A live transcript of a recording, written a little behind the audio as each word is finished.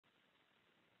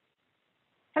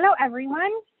Hello,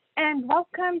 everyone, and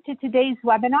welcome to today's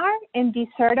webinar in the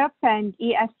CERTUP and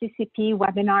ESTCP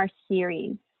webinar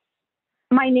series.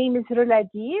 My name is Rula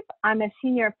Deeb. I'm a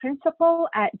senior principal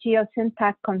at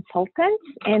Geosyntac Consultants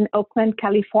in Oakland,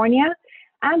 California,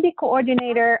 and the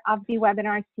coordinator of the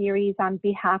webinar series on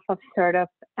behalf of CERTUP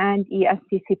and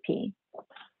ESTCP.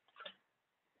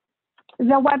 The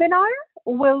webinar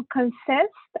will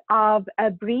consist of a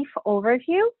brief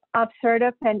overview of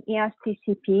CERTUP and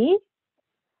ESTCP,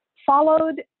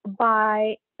 followed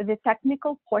by the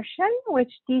technical portion,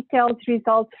 which details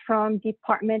results from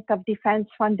Department of Defense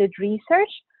funded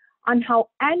research on how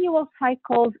annual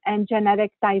cycles and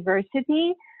genetic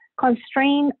diversity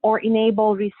constrain or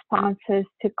enable responses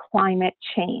to climate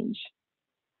change.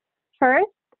 First,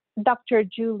 Dr.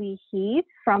 Julie Heath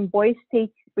from Boise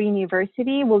State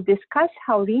University will discuss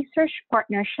how research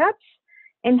partnerships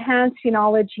enhance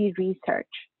phenology research.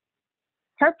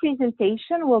 Her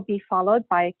presentation will be followed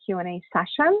by a Q&A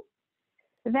session.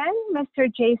 Then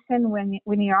Mr. Jason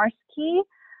Winiarski,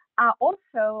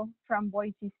 also from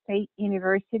Boise State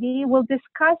University, will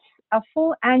discuss a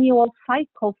full annual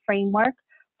cycle framework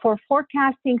for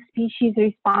forecasting species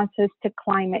responses to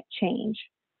climate change.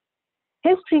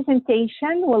 His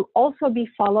presentation will also be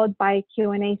followed by a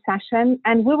Q&A session,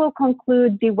 and we will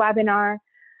conclude the webinar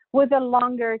with a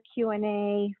longer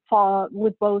Q&A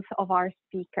with both of our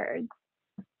speakers.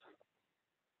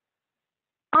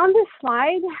 On this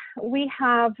slide, we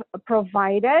have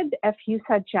provided a few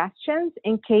suggestions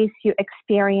in case you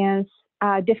experience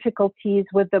difficulties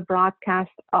with the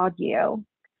broadcast audio.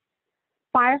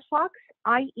 Firefox,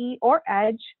 IE, or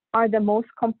Edge are the most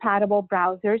compatible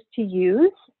browsers to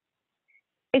use.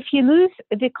 If you lose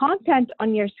the content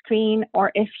on your screen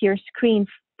or if your screen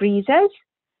freezes,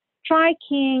 try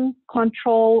keying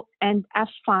Control and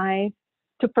F5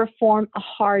 to perform a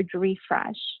hard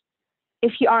refresh.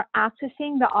 If you are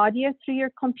accessing the audio through your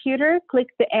computer, click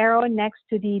the arrow next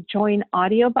to the Join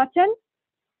Audio button,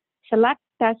 select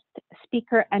Test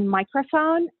Speaker and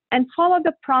Microphone, and follow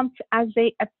the prompts as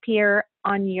they appear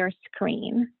on your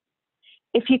screen.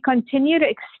 If you continue to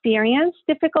experience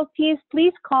difficulties,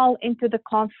 please call into the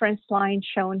conference line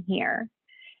shown here.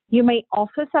 You may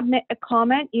also submit a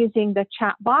comment using the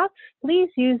chat box. Please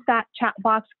use that chat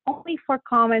box only for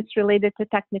comments related to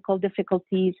technical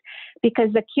difficulties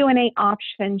because the Q&A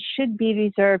option should be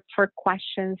reserved for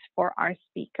questions for our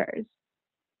speakers.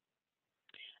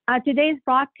 Today's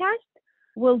broadcast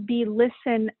will be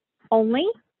listen only.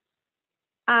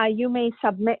 You may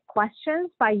submit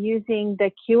questions by using the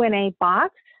Q&A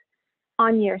box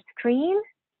on your screen.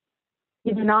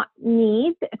 You do not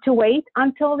need to wait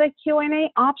until the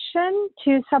Q&A option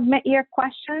to submit your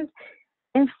questions.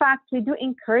 In fact, we do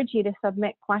encourage you to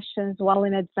submit questions well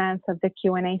in advance of the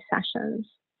Q&A sessions.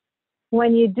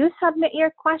 When you do submit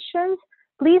your questions,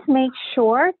 please make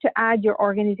sure to add your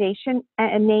organization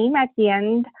name at the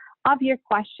end of your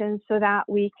questions so that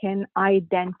we can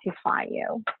identify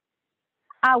you.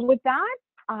 With that,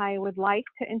 I would like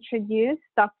to introduce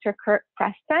Dr. Kurt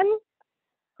Preston,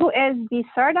 who is the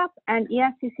CERTUP and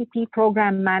ESTCP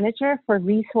Program Manager for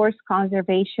Resource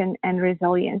Conservation and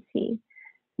Resiliency.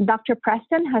 Dr.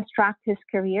 Preston has tracked his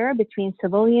career between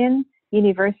civilian,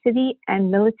 university, and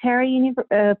military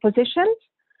positions.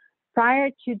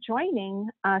 Prior to joining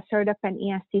CERTUP and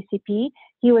ESTCP,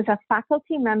 he was a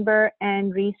faculty member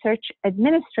and research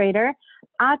administrator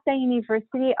at the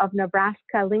University of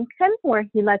Nebraska-Lincoln, where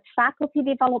he led faculty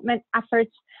development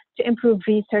efforts to improve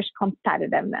research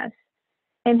competitiveness.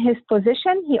 In his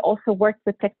position, he also worked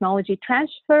with technology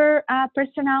transfer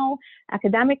personnel,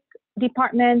 academic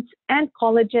departments, and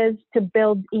colleges to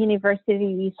build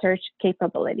university research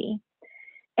capability.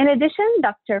 In addition,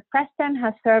 Dr. Preston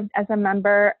has served as a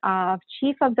member of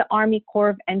Chief of the Army Corps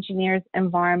of Engineers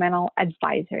Environmental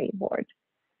Advisory Board.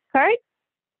 Kurt?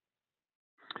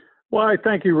 Well,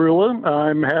 thank you, Rula.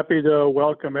 I'm happy to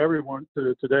welcome everyone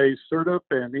to today's CERTUP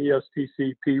and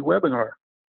ESTCP webinar.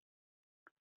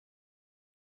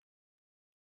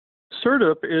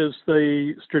 CERTUP is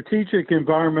the Strategic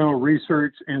Environmental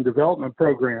Research and Development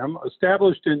Program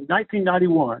established in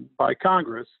 1991 by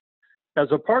Congress as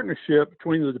a partnership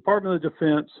between the Department of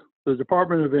Defense, the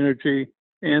Department of Energy,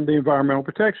 and the Environmental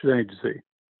Protection Agency.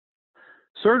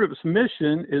 CERTUP's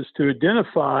mission is to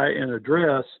identify and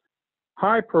address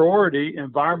high-priority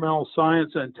environmental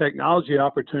science and technology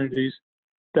opportunities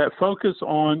that focus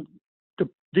on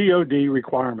DoD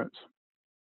requirements.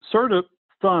 CERTUP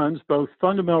funds both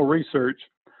fundamental research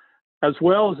as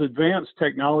well as advanced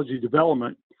technology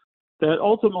development that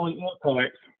ultimately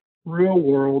impacts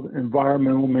real-world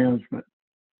environmental management.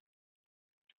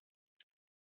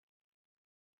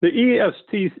 The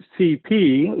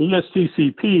ESTCP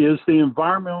is the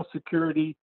Environmental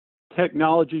Security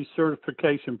Technology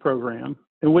Certification Program,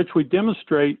 in which we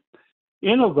demonstrate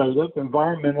innovative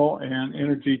environmental and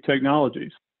energy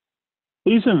technologies.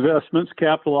 These investments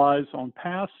capitalize on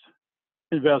past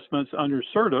investments under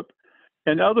CERTIP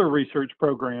and other research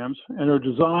programs and are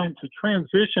designed to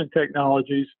transition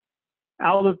technologies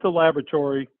out of the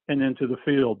laboratory and into the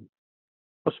field.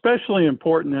 Especially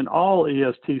important in all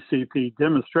ESTCP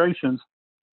demonstrations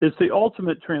is the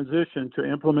ultimate transition to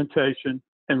implementation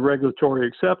and regulatory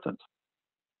acceptance.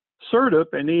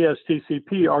 CERTIP and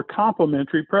ESTCP are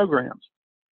complementary programs,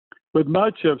 with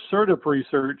much of CERTIP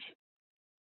research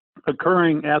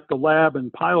occurring at the lab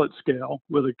and pilot scale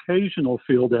with occasional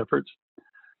field efforts,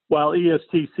 while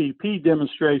ESTCP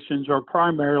demonstrations are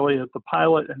primarily at the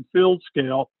pilot and field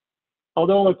scale,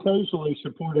 although occasionally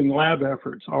supporting lab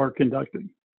efforts are conducted.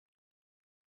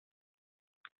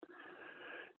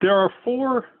 There are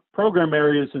 4 program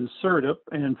areas in CERTIP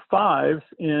and 5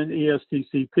 in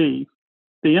ESTCP.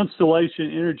 The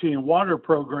Installation, Energy, and Water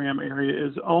program area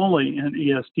is only in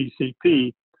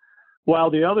ESTCP, while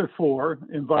the other 4,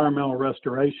 Environmental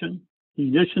Restoration,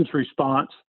 Munitions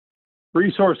Response,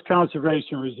 Resource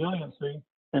Conservation Resiliency,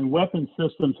 and Weapon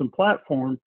Systems and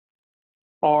Platforms,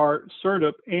 are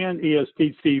CERTIP and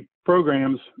ESTC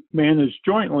programs managed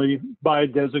jointly by a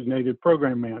designated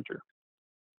program manager.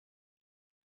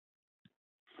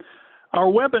 Our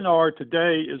webinar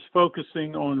today is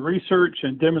focusing on research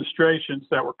and demonstrations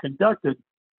that were conducted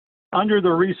under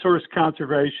the Resource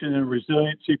Conservation and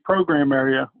Resiliency program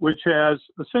area, which has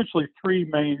essentially 3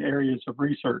 main areas of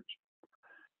research: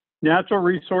 natural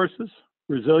resources,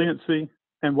 resiliency,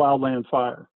 and wildland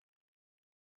fire.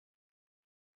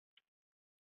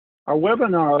 Our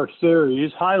webinar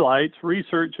series highlights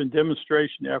research and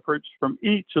demonstration efforts from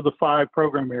each of the 5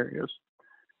 program areas.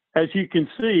 As you can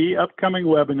see, upcoming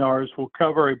webinars will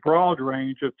cover a broad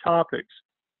range of topics,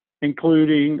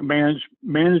 including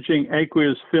managing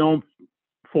aqueous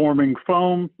film-forming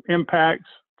foam impacts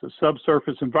to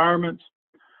subsurface environments,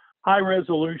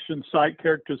 high-resolution site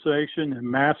characterization and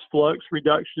mass flux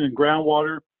reduction in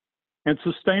groundwater, and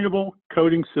sustainable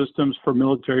coating systems for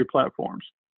military platforms.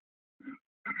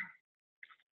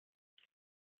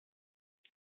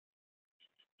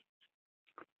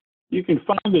 You can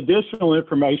find additional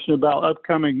information about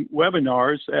upcoming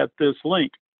webinars at this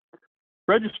link.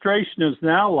 Registration is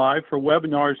now live for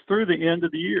webinars through the end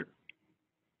of the year.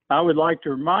 I would like to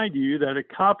remind you that a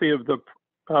copy of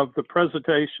the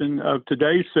presentation of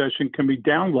today's session can be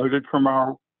downloaded from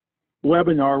our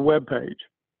webinar webpage.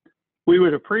 We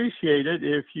would appreciate it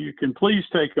if you can please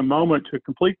take a moment to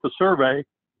complete the survey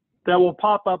that will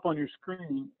pop up on your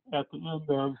screen at the end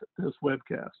of this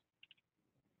webcast.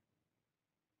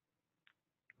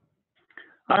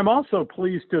 I'm also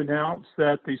pleased to announce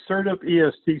that the CERTIP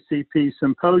ESTCP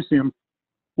Symposium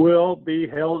will be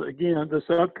held again this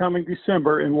upcoming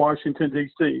December in Washington,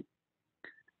 D.C.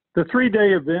 The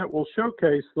 3-day event will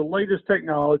showcase the latest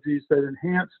technologies that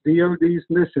enhance DoD's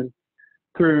mission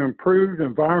through improved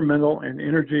environmental and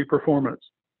energy performance.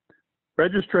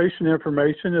 Registration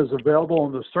information is available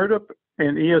on the CERTIP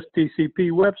and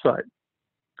ESTCP website.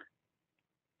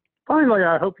 Finally,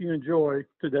 I hope you enjoy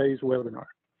today's webinar.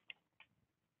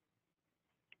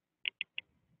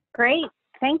 Great.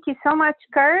 Thank you so much,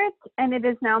 Kurt. And it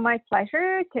is now my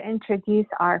pleasure to introduce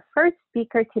our first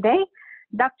speaker today,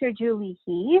 Dr. Julie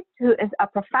Heath, who is a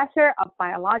professor of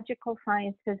biological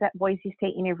sciences at Boise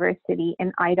State University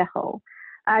in Idaho.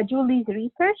 Julie's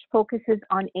research focuses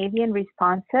on avian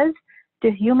responses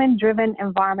to human-driven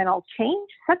environmental change,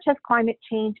 such as climate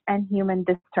change and human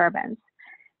disturbance.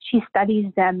 She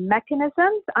studies the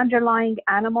mechanisms underlying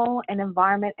animal and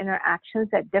environment interactions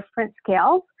at different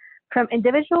scales, from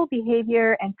individual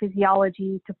behavior and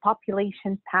physiology to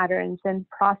population patterns and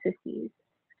processes.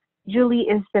 Julie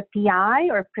is the PI,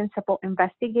 or principal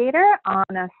investigator, on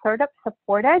a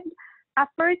CERTIP-supported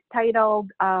effort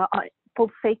titled Full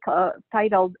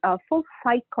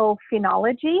Cycle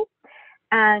Phenology.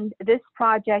 And this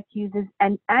project uses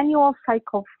an annual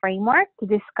cycle framework to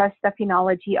discuss the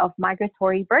phenology of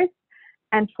migratory birds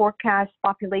and forecast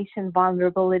population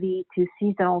vulnerability to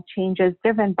seasonal changes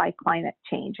driven by climate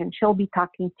change. And she'll be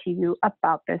talking to you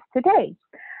about this today.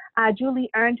 Julie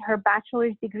earned her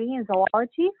bachelor's degree in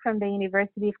zoology from the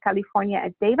University of California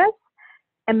at Davis,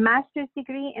 a master's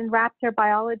degree in raptor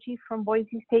biology from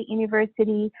Boise State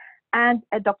University, and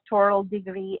a doctoral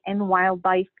degree in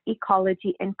wildlife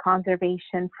ecology and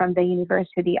conservation from the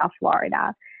University of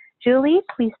Florida. Julie,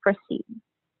 please proceed.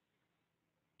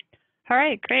 All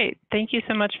right, great. Thank you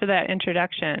so much for that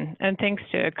introduction. And thanks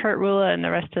to Kurt Rula and the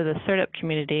rest of the startup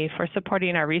community for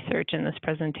supporting our research in this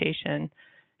presentation.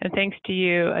 And thanks to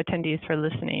you attendees for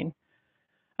listening.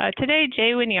 Today,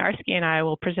 Jay Winiarski and I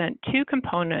will present two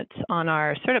components on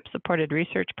our startup-supported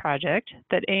research project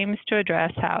that aims to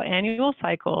address how annual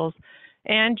cycles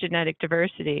and genetic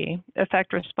diversity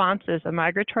affect responses of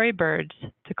migratory birds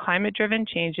to climate-driven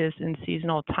changes in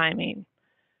seasonal timing.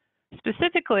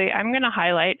 Specifically, I'm going to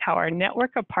highlight how our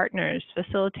network of partners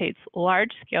facilitates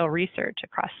large-scale research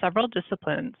across several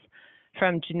disciplines,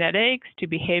 from genetics to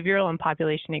behavioral and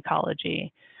population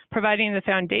ecology, providing the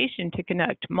foundation to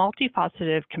conduct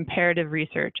multifaceted comparative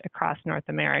research across North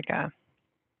America.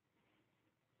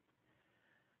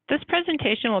 This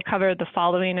presentation will cover the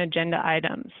following agenda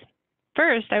items.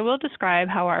 First, I will describe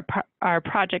how our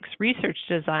project's research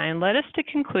design led us to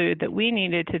conclude that we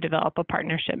needed to develop a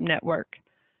partnership network.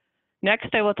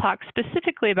 Next, I will talk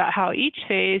specifically about how each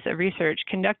phase of research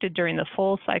conducted during the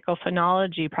full cycle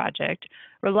phenology project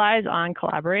relies on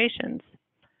collaborations.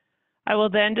 I will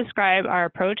then describe our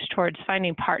approach towards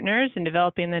finding partners and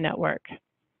developing the network.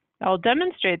 I will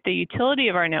demonstrate the utility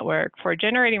of our network for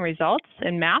generating results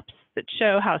and maps that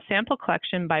show how sample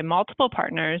collection by multiple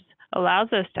partners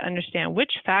allows us to understand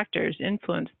which factors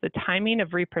influence the timing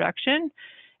of reproduction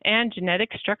and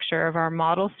genetic structure of our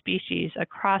model species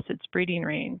across its breeding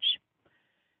range.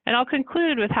 And I'll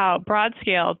conclude with how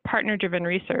broad-scale partner-driven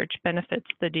research benefits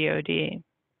the DoD.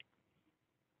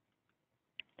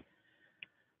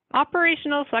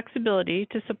 Operational flexibility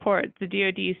to support the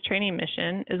DoD's training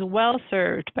mission is well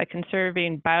served by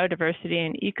conserving biodiversity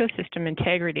and ecosystem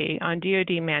integrity on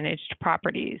DoD-managed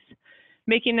properties,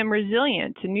 making them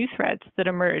resilient to new threats that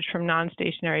emerge from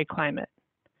non-stationary climate.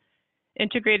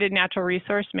 Integrated natural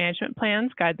resource management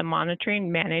plans guide the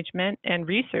monitoring, management, and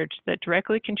research that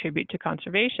directly contribute to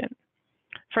conservation.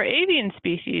 For avian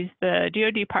species, the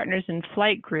DoD Partners in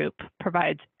Flight Group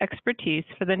provides expertise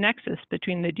for the nexus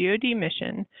between the DoD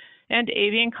mission and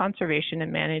avian conservation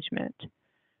and management.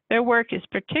 Their work is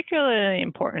particularly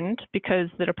important because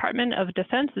the Department of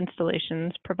Defense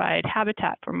installations provide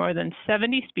habitat for more than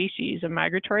 70 species of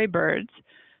migratory birds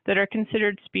that are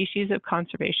considered species of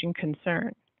conservation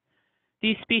concern.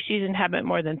 These species inhabit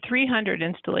more than 300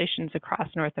 installations across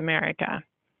North America.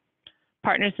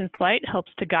 Partners in Flight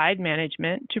helps to guide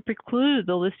management to preclude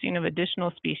the listing of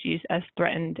additional species as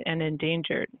threatened and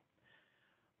endangered.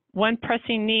 One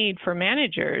pressing need for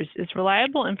managers is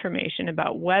reliable information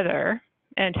about whether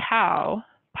and how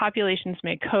populations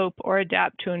may cope or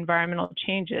adapt to environmental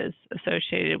changes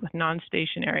associated with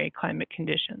non-stationary climate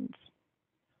conditions.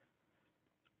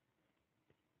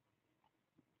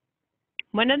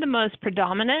 One of the most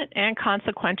predominant and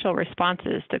consequential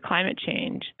responses to climate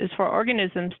change is for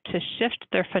organisms to shift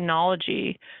their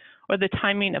phenology, or the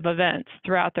timing of events,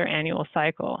 throughout their annual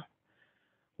cycle.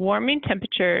 Warming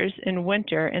temperatures in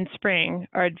winter and spring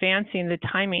are advancing the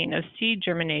timing of seed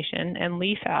germination and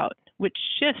leaf out, which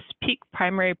shifts peak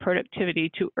primary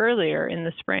productivity to earlier in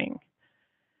the spring.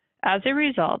 As a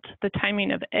result, the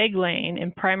timing of egg laying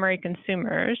in primary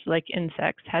consumers, like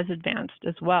insects, has advanced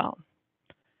as well.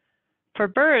 For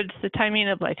birds, the timing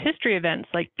of life history events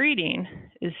like breeding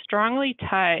is strongly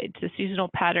tied to seasonal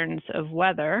patterns of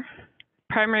weather,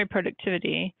 primary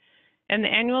productivity, and the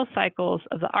annual cycles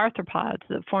of the arthropods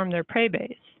that form their prey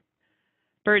base.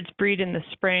 Birds breed in the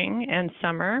spring and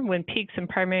summer when peaks in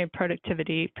primary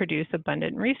productivity produce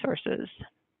abundant resources.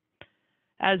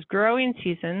 As growing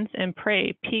seasons and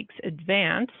prey peaks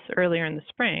advance earlier in the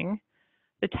spring,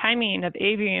 the timing of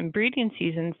avian breeding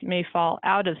seasons may fall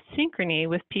out of synchrony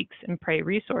with peaks in prey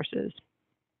resources.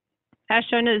 As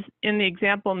shown in the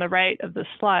example on the right of the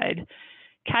slide,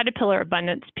 caterpillar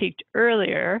abundance peaked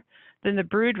earlier than the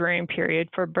brood rearing period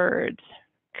for birds,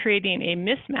 creating a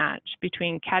mismatch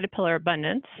between caterpillar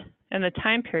abundance and the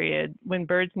time period when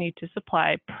birds need to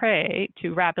supply prey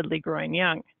to rapidly growing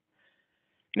young.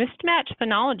 Mismatched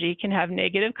phenology can have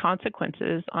negative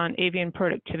consequences on avian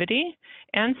productivity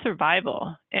and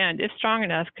survival, and if strong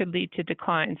enough, could lead to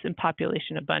declines in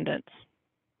population abundance.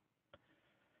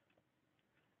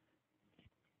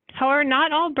 However,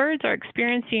 not all birds are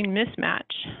experiencing mismatch.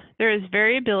 There is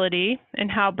variability in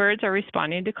how birds are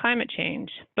responding to climate change,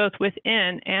 both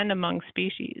within and among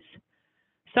species.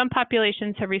 Some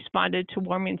populations have responded to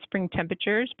warming spring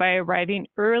temperatures by arriving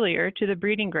earlier to the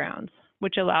breeding grounds,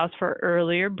 which allows for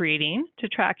earlier breeding to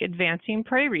track advancing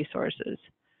prey resources,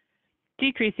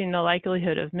 decreasing the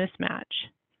likelihood of mismatch.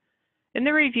 In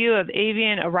the review of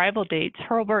avian arrival dates,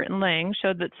 Hurlburt and Lang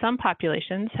showed that some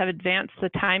populations have advanced the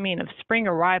timing of spring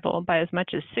arrival by as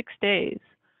much as 6 days,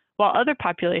 while other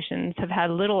populations have had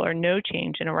little or no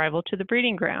change in arrival to the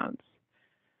breeding grounds.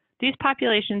 These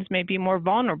populations may be more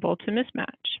vulnerable to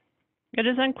mismatch. It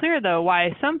is unclear, though, why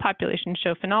some populations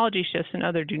show phenology shifts and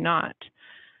others do not.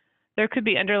 There could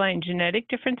be underlying genetic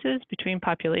differences between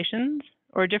populations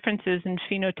or differences in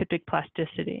phenotypic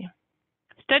plasticity.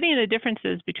 Studying the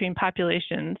differences between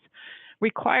populations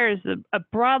requires a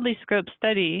broadly scoped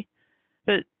study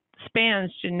that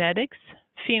spans genetics,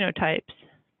 phenotypes,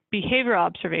 behavioral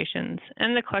observations,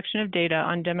 and the collection of data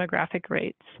on demographic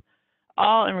rates,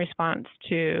 all in response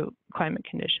to climate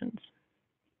conditions.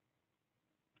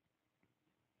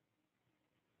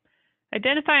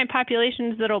 Identifying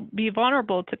populations that will be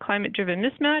vulnerable to climate-driven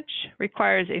mismatch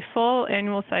requires a full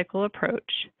annual cycle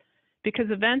approach because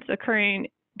events occurring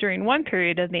during one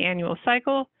period of the annual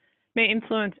cycle may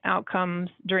influence outcomes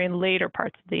during later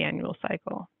parts of the annual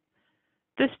cycle.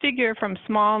 This figure from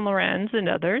Small and Lorenz and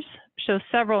others shows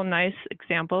several nice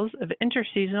examples of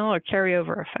interseasonal or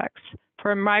carryover effects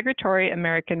for migratory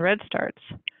American redstarts.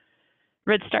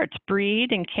 Redstarts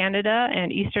breed in Canada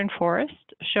and eastern forest,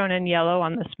 shown in yellow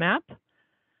on this map.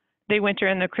 They winter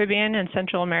in the Caribbean and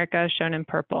Central America, shown in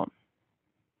purple.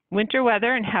 Winter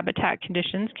weather and habitat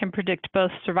conditions can predict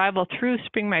both survival through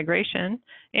spring migration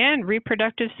and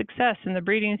reproductive success in the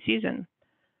breeding season.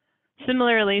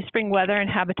 Similarly, spring weather and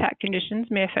habitat conditions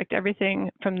may affect everything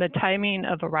from the timing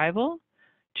of arrival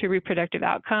to reproductive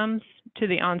outcomes to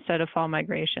the onset of fall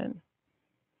migration.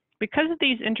 Because of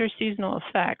these interseasonal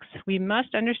effects, we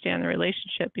must understand the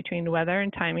relationship between weather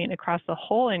and timing across the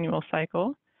whole annual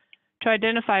cycle to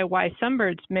identify why some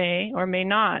birds may or may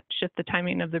not shift the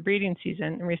timing of the breeding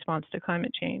season in response to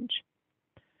climate change.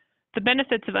 The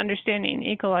benefits of understanding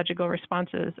ecological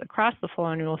responses across the full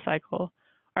annual cycle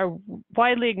are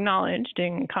widely acknowledged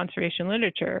in conservation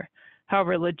literature.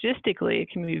 However, logistically,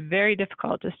 it can be very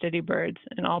difficult to study birds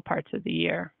in all parts of the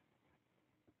year.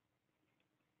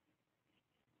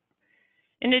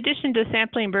 In addition to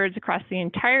sampling birds across the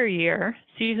entire year,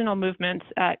 seasonal movements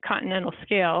at continental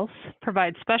scales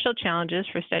provide special challenges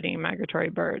for studying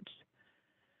migratory birds.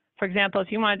 For example,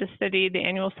 if you wanted to study the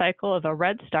annual cycle of a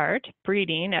redstart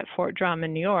breeding at Fort Drum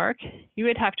in New York, you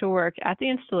would have to work at the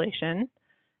installation,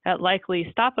 at likely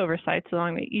stopover sites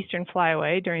along the eastern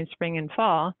flyway during spring and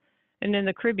fall, and in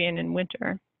the Caribbean in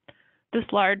winter. This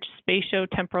large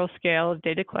spatio-temporal scale of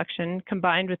data collection,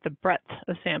 combined with the breadth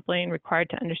of sampling required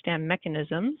to understand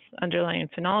mechanisms underlying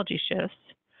phenology shifts,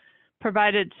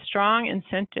 provided strong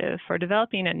incentive for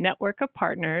developing a network of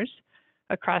partners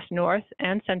across North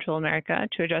and Central America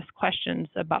to address questions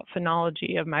about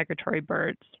phenology of migratory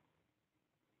birds.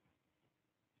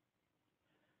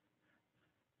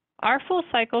 Our full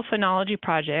cycle phenology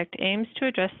project aims to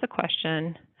address the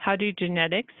question, how do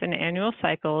genetics and annual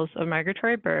cycles of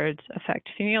migratory birds affect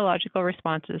phenological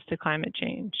responses to climate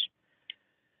change?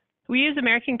 We use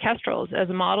American kestrels as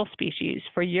a model species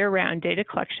for year-round data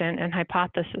collection and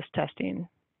hypothesis testing.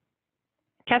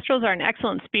 Kestrels are an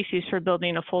excellent species for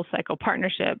building a full cycle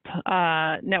partnership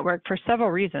network for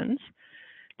several reasons.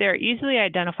 They're easily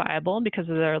identifiable because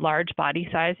of their large body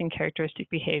size and characteristic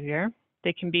behavior.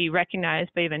 They can be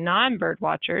recognized by even non-bird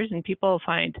watchers, and people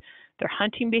find their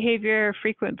hunting behavior,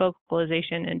 frequent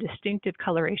vocalization, and distinctive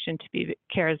coloration to be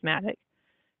charismatic.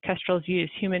 Kestrels use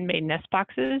human-made nest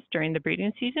boxes during the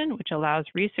breeding season, which allows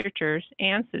researchers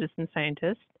and citizen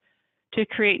scientists to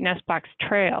create nest box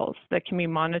trails that can be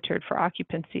monitored for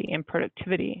occupancy and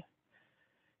productivity.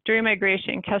 During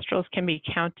migration, kestrels can be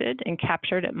counted and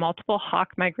captured at multiple hawk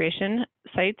migration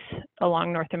sites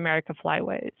along North America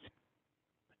flyways.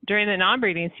 During the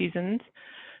non-breeding seasons,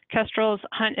 kestrels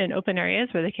hunt in open areas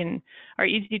where they are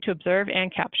easy to observe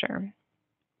and capture.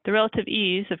 The relative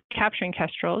ease of capturing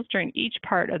kestrels during each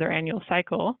part of their annual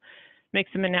cycle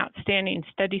makes them an outstanding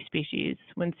study species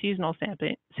when seasonal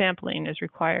sampling is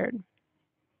required.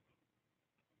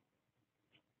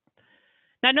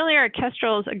 Not only are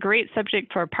kestrels a great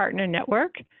subject for a partner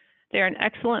network, they are an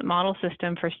excellent model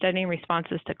system for studying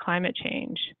responses to climate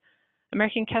change.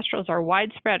 American kestrels are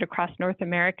widespread across North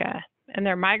America, and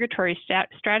their migratory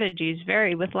strategies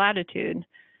vary with latitude.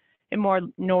 In more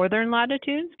northern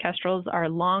latitudes, kestrels are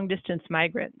long-distance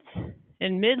migrants.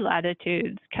 In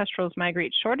mid-latitudes, kestrels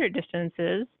migrate shorter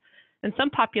distances, and some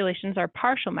populations are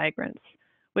partial migrants,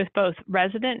 with both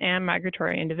resident and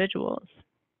migratory individuals.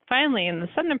 Finally, in the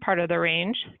southern part of the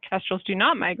range, kestrels do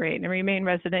not migrate and remain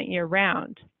resident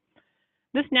year-round.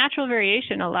 This natural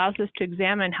variation allows us to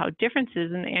examine how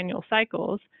differences in the annual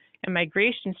cycles and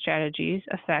migration strategies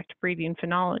affect breeding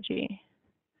phenology.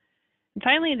 And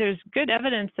finally, there's good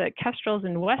evidence that kestrels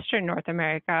in Western North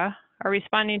America are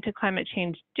responding to climate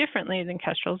change differently than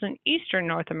kestrels in Eastern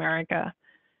North America.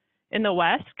 In the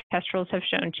West, kestrels have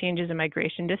shown changes in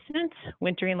migration distance,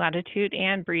 wintering latitude,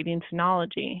 and breeding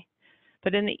phenology.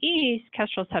 But in the east,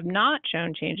 kestrels have not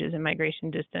shown changes in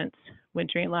migration distance,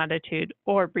 wintering latitude,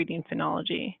 or breeding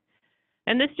phenology.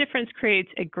 And this difference creates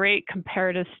a great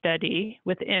comparative study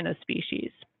within a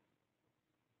species.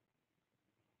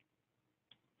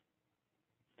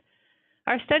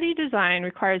 Our study design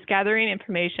requires gathering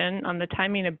information on the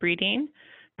timing of breeding,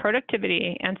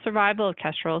 productivity, and survival of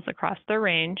kestrels across their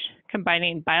range,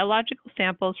 combining biological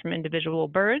samples from individual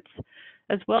birds,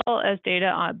 as well as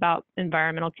data about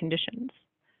environmental conditions.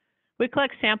 We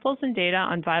collect samples and data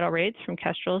on vital rates from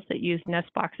kestrels that use nest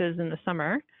boxes in the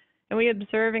summer, and we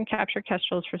observe and capture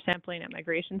kestrels for sampling at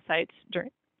migration sites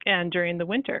during the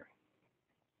winter.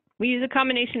 We use a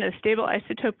combination of stable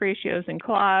isotope ratios in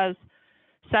claws,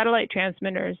 satellite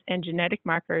transmitters, and genetic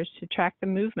markers to track the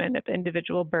movement of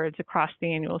individual birds across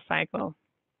the annual cycle.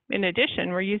 In addition,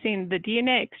 we're using the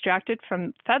DNA extracted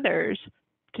from feathers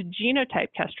to genotype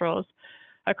kestrels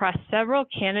across several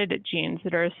candidate genes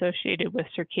that are associated with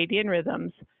circadian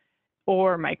rhythms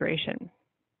or migration.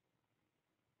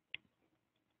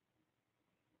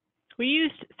 We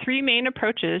used three main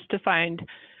approaches to find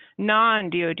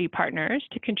non-DoD partners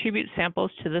to contribute samples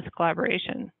to this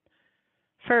collaboration.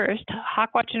 First,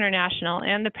 Hawkwatch International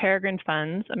and the Peregrine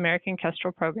Fund's American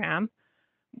Kestrel Program,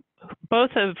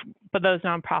 both of those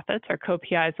nonprofits are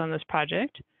co-PIs on this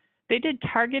project. They did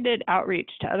targeted outreach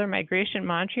to other migration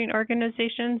monitoring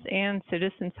organizations and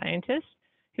citizen scientists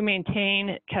who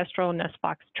maintain kestrel nest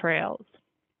box trails.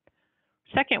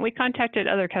 Second, we contacted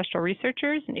other kestrel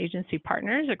researchers and agency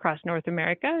partners across North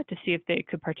America to see if they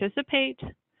could participate.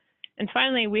 And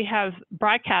finally, we have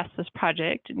broadcast this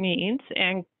project needs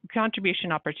and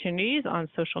contribution opportunities on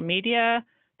social media,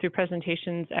 through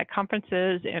presentations at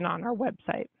conferences, and on our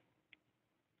website.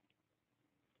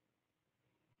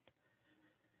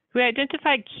 We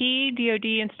identified key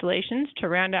DoD installations to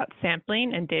round out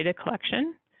sampling and data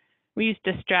collection. We used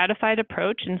a stratified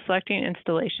approach in selecting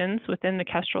installations within the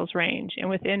kestrel's range and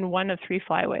within one of three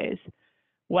flyways: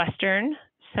 Western,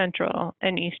 Central,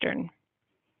 and Eastern.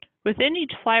 Within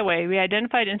each flyway, we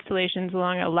identified installations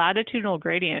along a latitudinal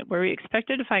gradient where we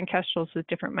expected to find kestrels with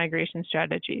different migration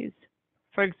strategies.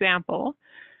 For example,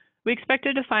 we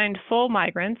expected to find full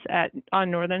migrants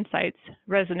on northern sites,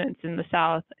 residents in the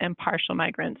south, and partial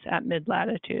migrants at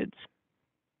mid-latitudes.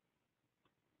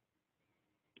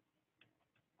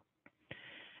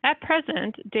 At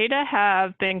present, data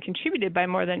have been contributed by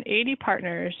more than 80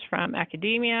 partners from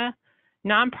academia,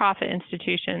 nonprofit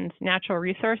institutions, natural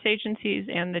resource agencies,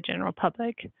 and the general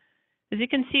public. As you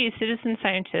can see, citizen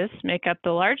scientists make up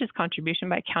the largest contribution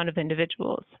by count of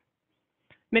individuals.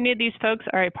 Many of these folks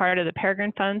are a part of the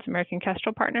Peregrine Fund's American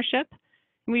Kestrel Partnership,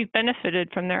 and we've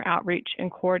benefited from their outreach and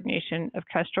coordination of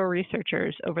kestrel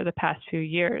researchers over the past few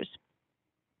years.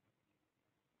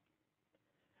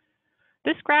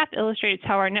 This graph illustrates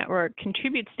how our network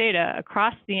contributes data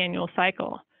across the annual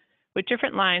cycle, with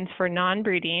different lines for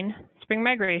non-breeding, spring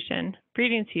migration,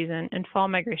 breeding season, and fall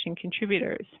migration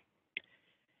contributors.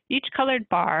 Each colored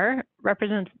bar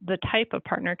represents the type of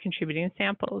partner contributing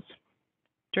samples.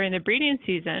 During the breeding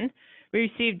season, we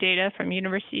receive data from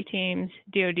university teams,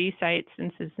 DoD sites,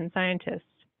 and citizen scientists.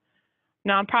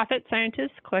 Nonprofit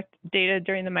scientists collect data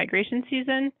during the migration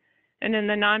season, and then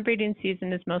the non-breeding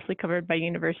season is mostly covered by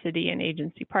university and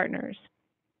agency partners,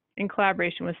 in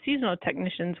collaboration with seasonal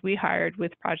technicians we hired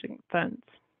with project funds.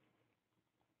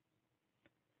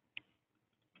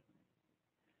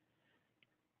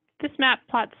 This map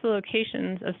plots the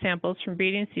locations of samples from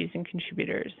breeding season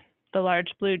contributors. The large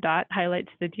blue dot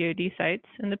highlights the DoD sites,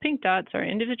 and the pink dots are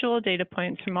individual data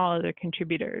points from all other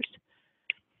contributors.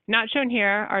 Not shown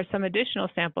here are some additional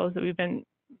samples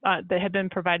that have been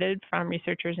provided from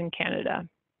researchers in Canada.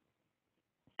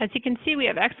 As you can see, we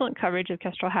have excellent coverage of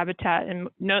kestrel habitat in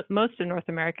most of North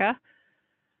America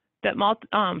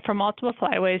from multiple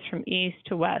flyways from east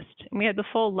to west. And we have the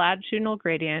full latitudinal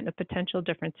gradient of potential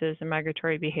differences in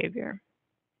migratory behavior.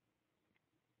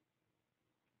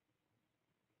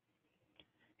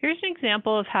 Here's an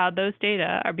example of how those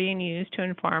data are being used to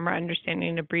inform our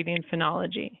understanding of breeding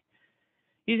phenology.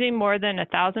 Using more than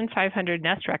 1,500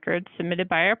 nest records submitted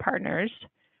by our partners,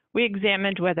 we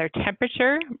examined whether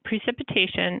temperature,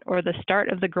 precipitation, or the start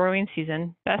of the growing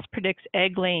season best predicts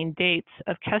egg-laying dates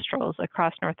of kestrels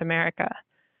across North America.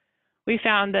 We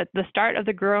found that the start of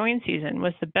the growing season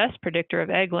was the best predictor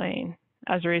of egg-laying.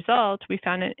 As a result, we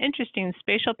found an interesting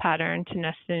spatial pattern to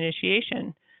nest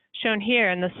initiation, shown here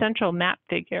in the central map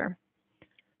figure.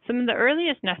 Some of the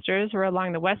earliest nesters were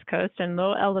along the west coast and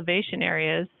low elevation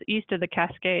areas east of the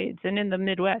Cascades and in the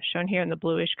Midwest, shown here in the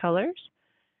bluish colors,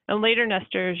 and later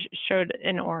nesters showed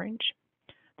in orange.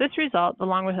 This result,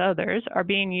 along with others, are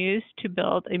being used to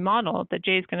build a model that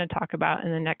Jay is going to talk about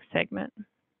in the next segment.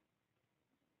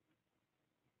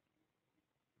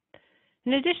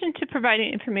 In addition to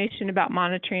providing information about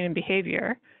monitoring and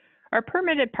behavior, our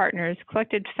permitted partners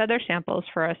collected feather samples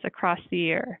for us across the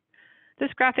year. This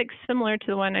graphic is similar to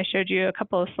the one I showed you a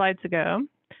couple of slides ago,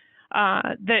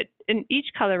 that in each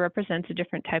color represents a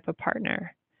different type of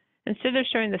partner. Instead of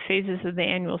showing the phases of the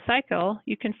annual cycle,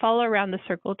 you can follow around the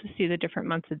circle to see the different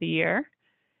months of the year.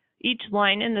 Each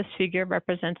line in this figure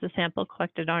represents a sample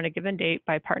collected on a given date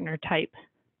by partner type.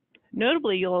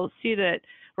 Notably, you'll see that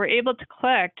we're able to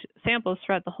collect samples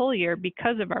throughout the whole year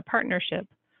because of our partnership.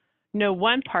 No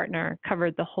one partner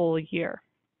covered the whole year.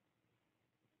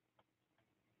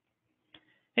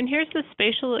 And here's the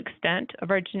spatial extent of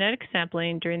our genetic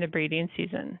sampling during the breeding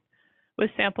season, with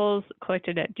samples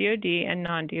collected at DoD and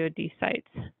non-DoD sites.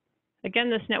 Again,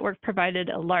 this network provided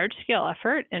a large-scale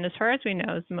effort, and as far as we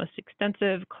know, is the most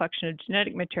extensive collection of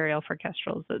genetic material for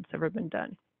kestrels that's ever been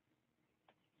done.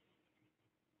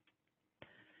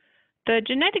 The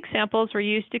genetic samples were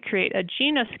used to create a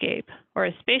genoscape, or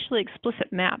a spatially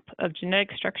explicit map of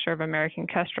genetic structure of American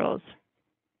kestrels.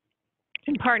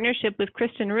 In partnership with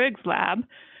Kristen Rueg's lab,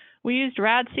 we used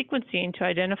RAD sequencing to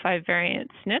identify variant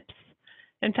SNPs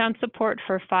and found support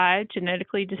for 5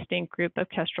 genetically distinct group of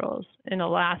kestrels in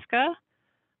Alaska,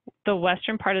 the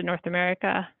western part of North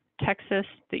America, Texas,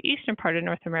 the eastern part of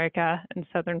North America, and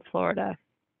southern Florida.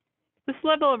 This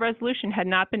level of resolution had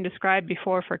not been described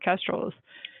before for kestrels,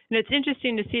 and it's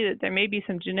interesting to see that there may be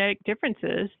some genetic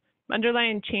differences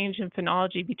underlying change in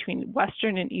phenology between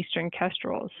western and eastern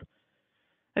kestrels.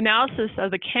 Analysis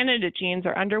of the candidate genes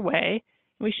are underway,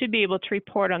 and we should be able to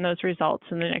report on those results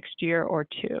in the next year or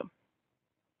two.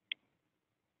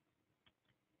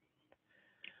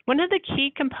 One of the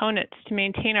key components to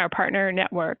maintain our partner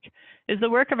network is the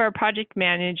work of our project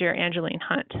manager, Angeline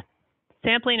Hunt.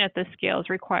 Sampling at this scale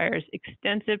requires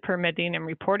extensive permitting and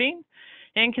reporting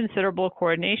and considerable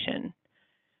coordination.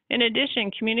 In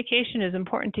addition, communication is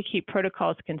important to keep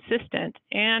protocols consistent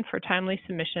and for timely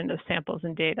submission of samples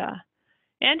and data,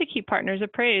 and to keep partners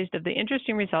appraised of the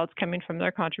interesting results coming from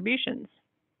their contributions.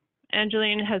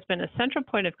 Angeline has been a central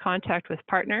point of contact with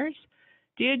partners,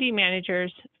 DoD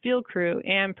managers, field crew,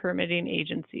 and permitting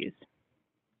agencies.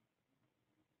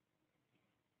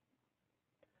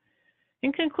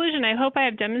 In conclusion, I hope I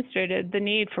have demonstrated the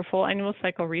need for full annual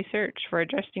cycle research for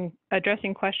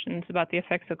addressing questions about the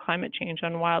effects of climate change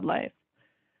on wildlife.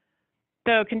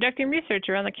 Though conducting research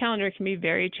around the calendar can be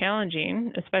very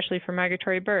challenging, especially for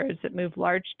migratory birds that move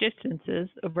large distances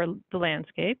over the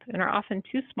landscape and are often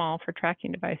too small for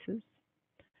tracking devices.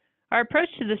 Our approach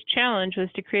to this challenge was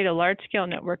to create a large-scale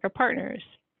network of partners.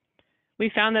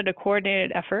 We found that a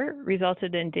coordinated effort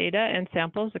resulted in data and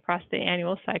samples across the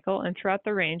annual cycle and throughout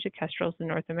the range of kestrels in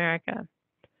North America.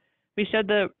 We showed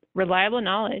that reliable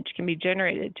knowledge can be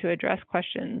generated to address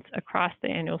questions across the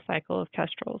annual cycle of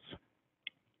kestrels.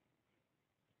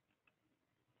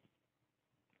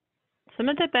 Some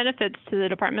of the benefits to the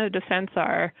Department of Defense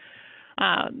are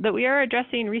that we are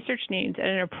addressing research needs at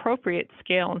an appropriate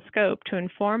scale and scope to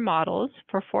inform models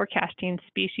for forecasting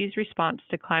species response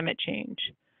to climate change.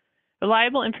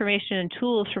 Reliable information and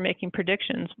tools for making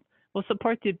predictions will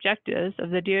support the objectives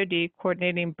of the DoD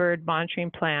Coordinating Bird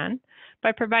Monitoring Plan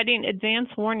by providing advance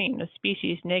warning of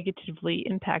species negatively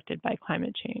impacted by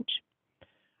climate change.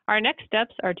 Our next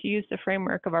steps are to use the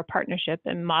framework of our partnership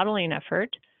and modeling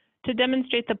effort to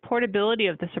demonstrate the portability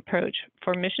of this approach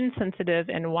for mission-sensitive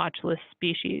and watch list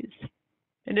species.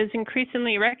 It is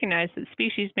increasingly recognized that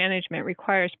species management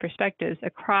requires perspectives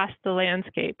across the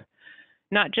landscape,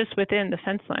 not just within the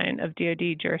fence line of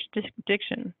DoD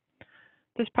jurisdiction.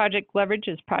 This project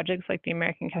leverages projects like the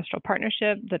American Kestrel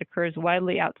Partnership that occurs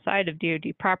widely outside of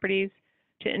DoD properties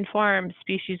to inform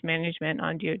species management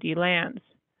on DoD lands.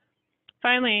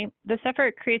 Finally, this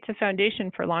effort creates a foundation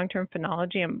for long-term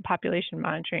phenology and population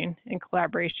monitoring and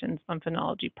collaborations on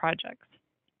phenology projects.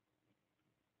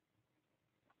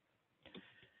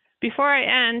 Before I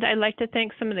end, I'd like to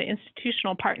thank some of the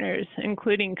institutional partners,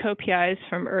 including co-PIs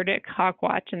from ERDIC,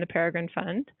 Hawkwatch, and the Peregrine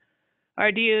Fund,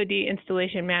 our DoD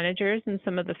installation managers, and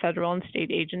some of the federal and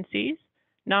state agencies,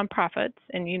 nonprofits,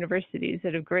 and universities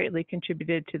that have greatly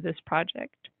contributed to this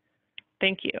project.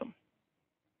 Thank you.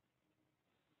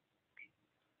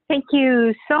 Thank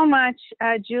you so much,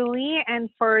 Julie. And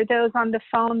for those on the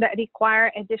phone that require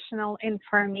additional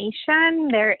information,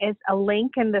 there is a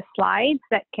link in the slides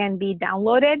that can be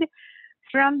downloaded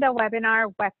from the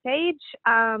webinar webpage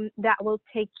that will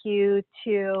take you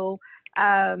to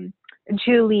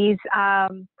Julie's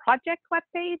project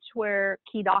webpage where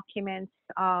key documents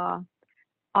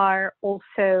are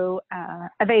also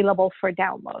available for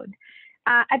download.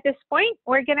 At this point,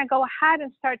 we're going to go ahead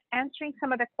and start answering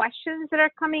some of the questions that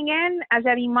are coming in. As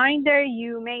a reminder,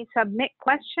 you may submit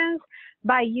questions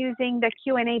by using the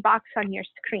Q&A box on your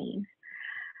screen.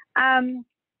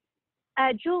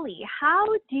 Julie, how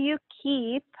do you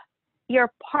keep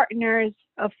your partners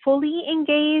fully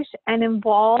engaged and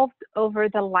involved over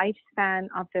the lifespan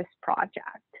of this project?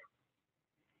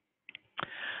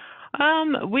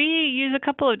 We use a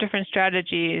couple of different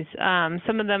strategies.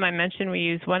 Some of them I mentioned, we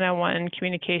use one-on-one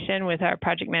communication with our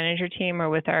project manager team or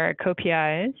with our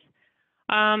co-PIs.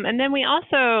 And then we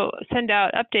also send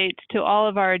out updates to all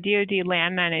of our DoD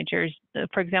land managers,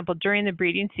 for example, during the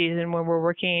breeding season when we're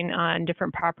working on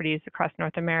different properties across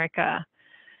North America.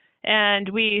 And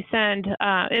we send,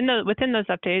 within those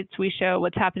updates, we show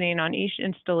what's happening on each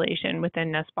installation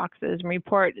within nest boxes and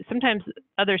report. Sometimes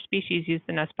other species use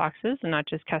the nest boxes and not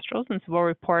just kestrels, and so we'll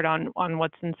report on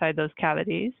what's inside those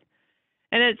cavities.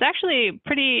 And it's actually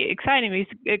pretty exciting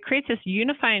because it creates this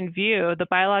unifying view of the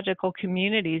biological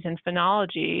communities and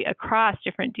phenology across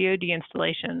different DoD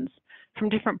installations from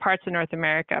different parts of North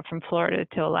America, from Florida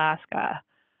to Alaska.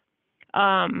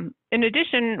 In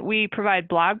addition, we provide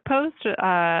blog posts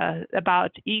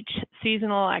about each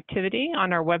seasonal activity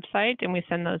on our website, and we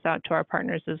send those out to our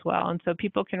partners as well. And so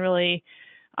people can really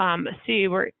see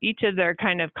where each of their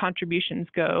kind of contributions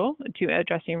go to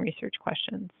addressing research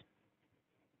questions.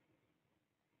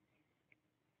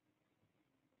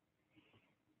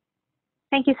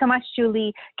 Thank you so much,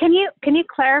 Julie. Can you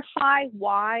clarify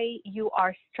why you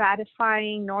are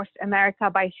stratifying North America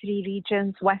by 3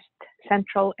 regions, West,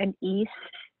 Central, and East?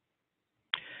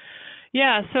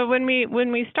 Yeah, so when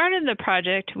we started the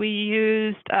project, we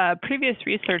used previous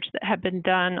research that had been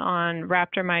done on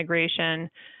raptor migration,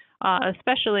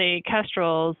 especially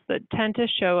kestrels, that tend to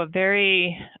show a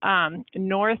very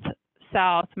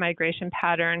north-south migration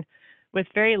pattern with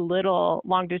very little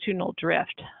longitudinal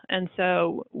drift. And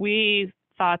so we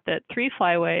thought that 3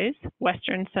 flyways,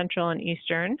 Western, Central, and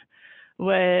Eastern,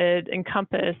 would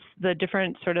encompass the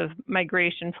different sort of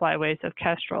migration flyways of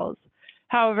kestrels.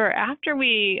 However, after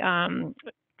we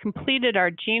completed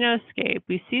our genoscape,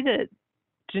 we see that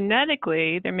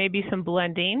genetically there may be some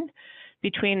blending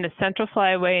between the Central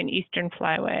Flyway and Eastern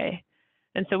Flyway.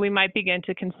 And so we might begin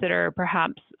to consider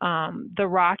perhaps the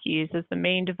Rockies as the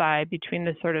main divide between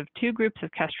the sort of 2 groups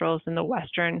of kestrels in the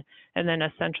Western and then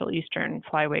a Central Eastern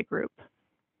Flyway group.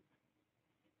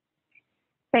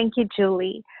 Thank you,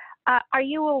 Julie. Are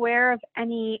you aware of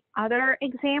any other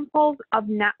examples of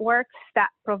networks that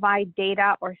provide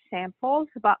data or samples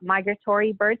about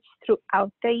migratory birds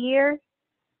throughout the year?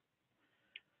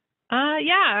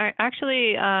 Yeah,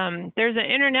 actually, there's an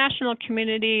international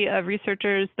community of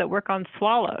researchers that work on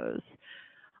swallows.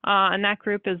 And that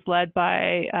group is led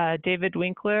by David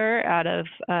Winkler out of,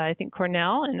 I think,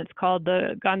 Cornell, and it's called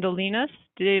the Gondolinas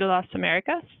de las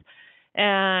Americas.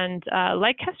 And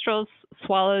like kestrels,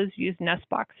 swallows use nest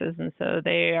boxes, and so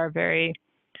they are very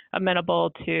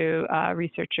amenable to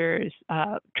researchers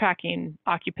tracking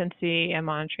occupancy and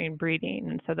monitoring breeding.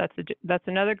 And so that's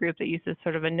another group that uses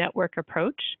sort of a network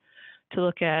approach to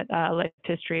look at life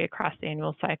history across the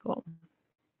annual cycle.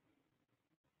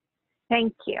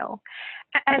 Thank you.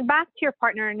 And back to your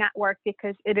partner network,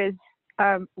 because it is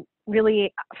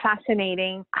really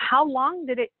fascinating. How long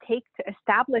did it take to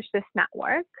establish this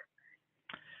network?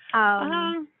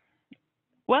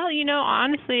 Well, you know,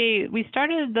 honestly, we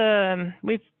started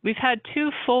we've had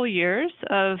 2 full years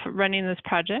of running this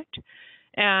project,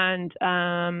 and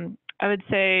I would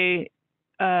say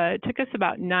it took us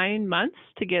about 9 months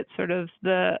to get sort of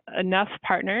enough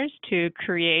partners to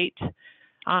create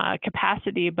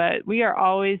capacity, but we are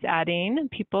always adding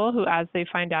people who, as they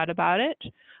find out about it,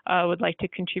 would like to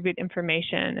contribute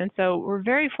information. And so we're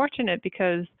very fortunate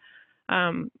because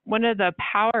one of the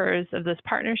powers of this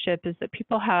partnership is that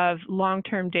people have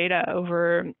long-term data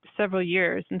over several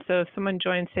years. And so if someone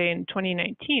joins, say, in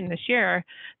 2019, this year,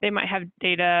 they might have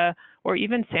data or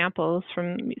even samples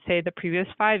from, say, the previous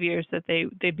 5 years that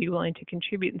they'd be willing to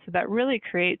contribute. And so that really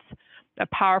creates a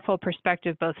powerful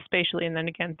perspective, both spatially and then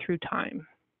again through time.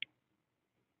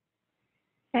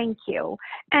 Thank you.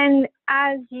 And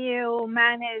as you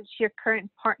manage your current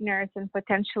partners and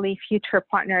potentially future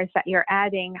partners that you're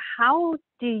adding, how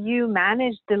do you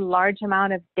manage the large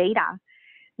amount of data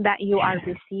that you are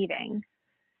receiving?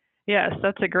 Yes,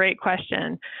 that's a great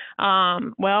question.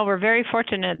 Well, we're very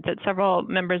fortunate that several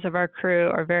members of our crew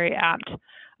are very apt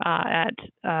at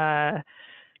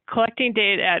collecting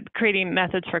data, at creating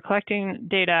methods for collecting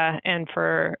data and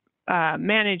for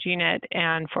managing it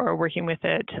and for working with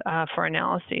it for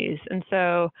analyses. And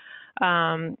so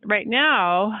right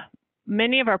now,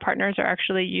 many of our partners are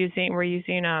actually we're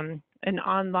using an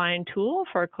online tool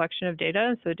for a collection of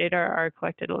data. So data are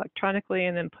collected electronically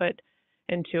and then put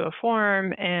into a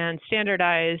form and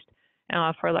standardized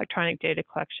for electronic data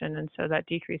collection. And so that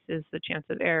decreases the chance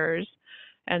of errors.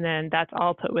 And then that's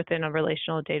all put within a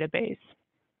relational database.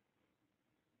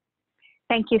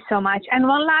 Thank you so much. And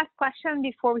one last question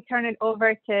before we turn it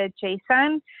over to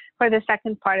Jason for the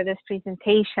second part of this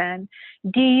presentation.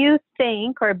 Do you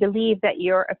think or believe that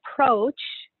your approach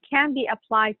can be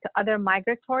applied to other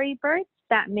migratory birds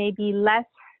that may be less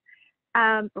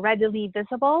readily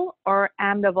visible or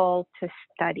amenable to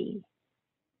study?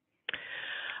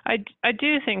 I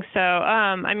do think so.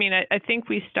 I mean, I think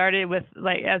we started with,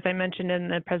 like, as I mentioned in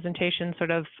the presentation,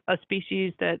 sort of a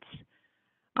species that's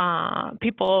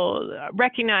people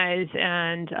recognize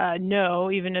and know,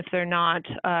 even if they're not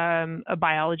a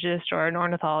biologist or an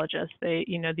ornithologist. They,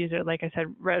 these are, like I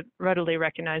said, readily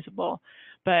recognizable.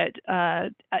 But,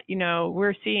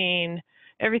 we're seeing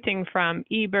everything from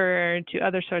eBird to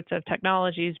other sorts of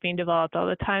technologies being developed all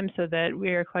the time so that we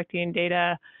are collecting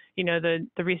data. The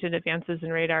recent advances in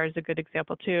radar is a good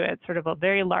example too, at sort of a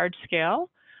very large scale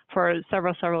for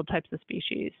several types of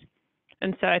species.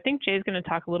 And so I think Jay's going to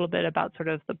talk a little bit about sort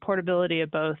of the portability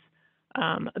of both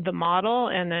the model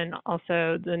and then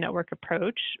also the network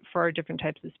approach for different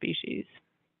types of species.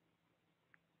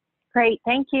 Great.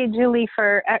 Thank you, Julie,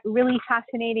 for a really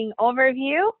fascinating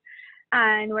overview.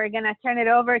 And we're going to turn it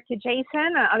over to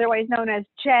Jason, otherwise known as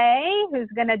Jay, who's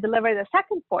going to deliver the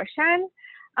second portion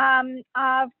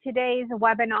of today's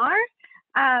webinar.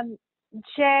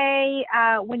 Jay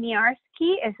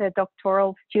Winiarski is a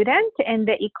doctoral student in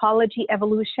the Ecology,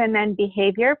 Evolution, and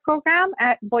Behavior program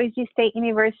at Boise State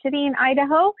University in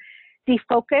Idaho. The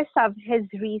focus of his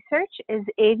research is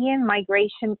avian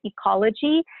migration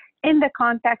ecology in the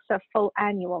context of full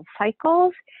annual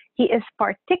cycles. He is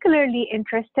particularly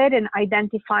interested in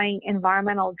identifying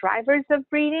environmental drivers of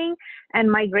breeding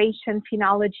and migration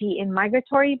phenology in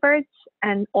migratory birds,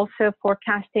 and also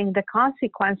forecasting the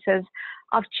consequences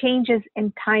of changes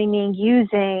in timing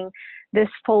using this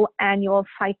full annual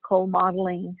cycle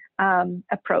modeling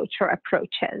approach or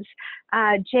approaches.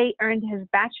 Jay earned his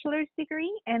bachelor's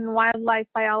degree in wildlife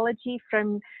biology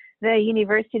from the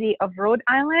University of Rhode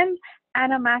Island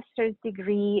and a master's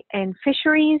degree in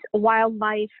fisheries,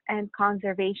 wildlife, and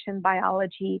conservation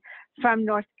biology from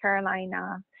North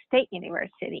Carolina State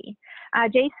University.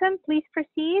 Jason, please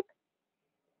proceed.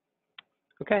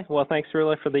 Okay, well, thanks,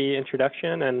 Rula, for the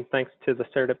introduction, and thanks to the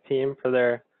startup team for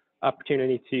their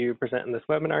opportunity to present in this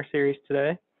webinar series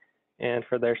today and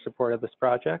for their support of this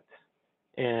project.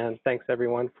 And thanks,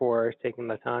 everyone, for taking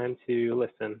the time to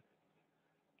listen.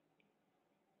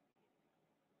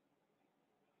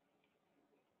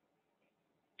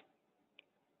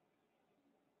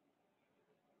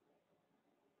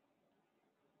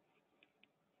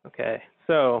 Okay,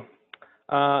 so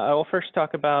I will first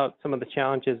talk about some of the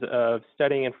challenges of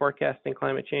studying and forecasting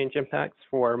climate change impacts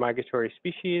for migratory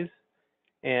species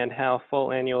and how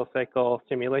full annual cycle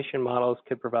simulation models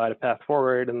could provide a path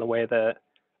forward in the way that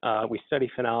we study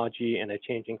phenology in a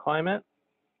changing climate.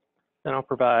 Then I'll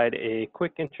provide a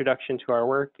quick introduction to our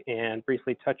work and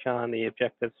briefly touch on the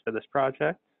objectives for this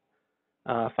project.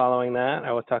 Following that,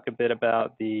 I will talk a bit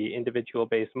about the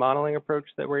individual-based modeling approach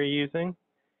that we're using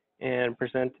and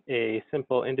present a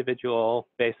simple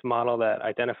individual-based model that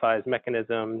identifies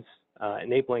mechanisms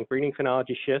enabling breeding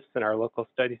phenology shifts in our local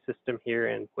study system here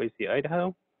in Boise,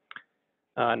 Idaho.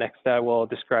 Next, I will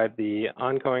describe the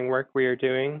ongoing work we are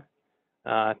doing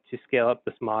to scale up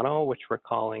this model, which we're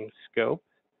calling SCOPE,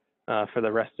 for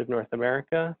the rest of North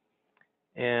America.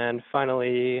 And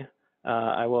finally,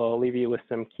 I will leave you with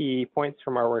some key points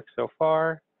from our work so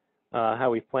far, how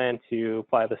we plan to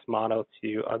apply this model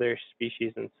to other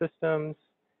species and systems,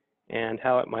 and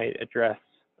how it might address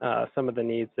some of the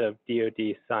needs of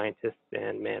DoD scientists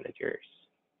and managers.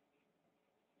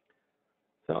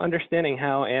 So understanding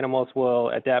how animals will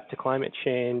adapt to climate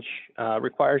change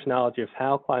requires knowledge of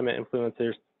how climate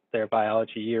influences their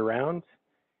biology year-round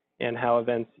and how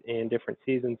events in different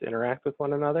seasons interact with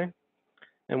one another.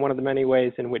 And one of the many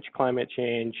ways in which climate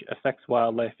change affects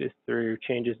wildlife is through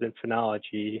changes in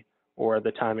phenology or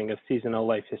the timing of seasonal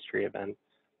life history events.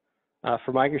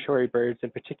 For migratory birds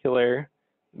in particular,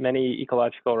 many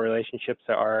ecological relationships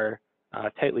are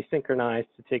tightly synchronized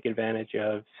to take advantage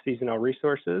of seasonal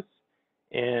resources,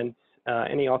 and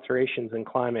any alterations in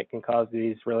climate can cause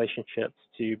these relationships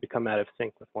to become out of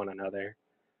sync with one another.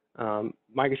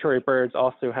 Migratory birds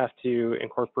also have to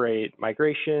incorporate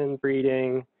migration,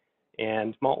 breeding,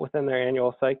 and molt within their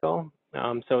annual cycle.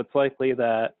 So it's likely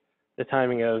that the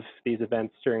timing of these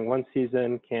events during one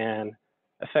season can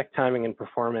affect timing and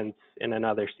performance in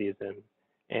another season.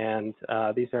 And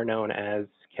these are known as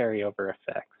carryover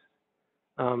effects.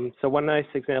 So one nice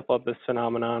example of this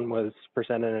phenomenon was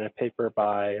presented in a paper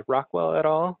by Rockwell et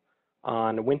al.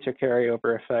 On winter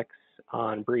carryover effects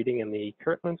on breeding in the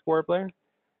Kirtland's warbler.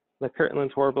 The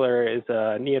Kirtland's warbler is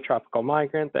a neotropical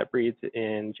migrant that breeds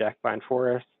in jack pine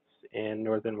forests in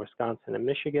northern Wisconsin and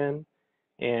Michigan,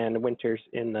 and winters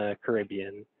in the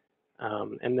Caribbean.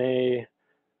 And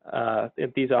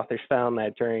these authors found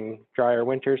that during drier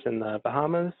winters in the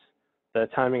Bahamas, the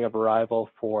timing of arrival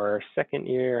for second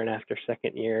year and after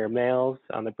second year males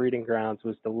on the breeding grounds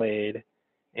was delayed,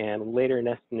 and later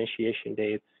nest initiation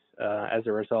dates as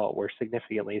a result were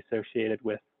significantly associated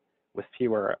with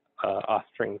fewer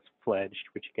offsprings fledged,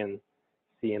 which you can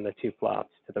see in the two plots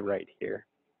to the right here.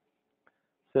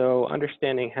 So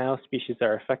understanding how species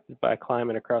are affected by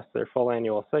climate across their full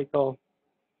annual cycle,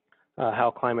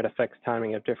 how climate affects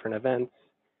timing of different events,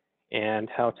 and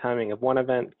how timing of one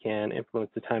event can influence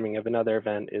the timing of another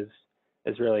event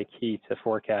is really key to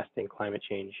forecasting climate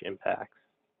change impacts.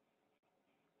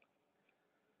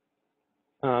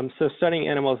 So studying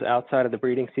animals outside of the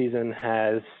breeding season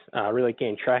has really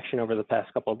gained traction over the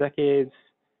past couple of decades,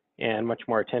 and much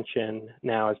more attention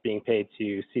now is being paid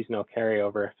to seasonal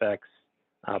carryover effects,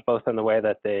 both in the way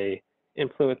that they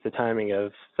influence the timing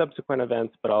of subsequent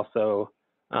events, but also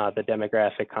the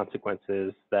demographic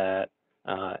consequences that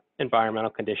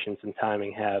environmental conditions and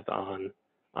timing have on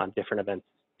different events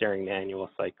during the annual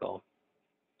cycle.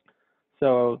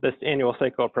 So this annual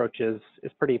cycle approach is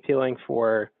pretty appealing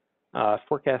for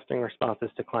forecasting responses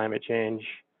to climate change,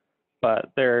 but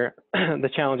the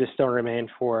challenges still remain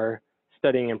for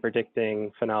studying and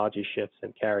predicting phenology shifts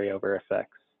and carryover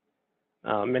effects.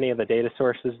 Many of the data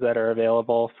sources that are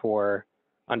available for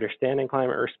understanding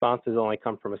climate responses only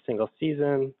come from a single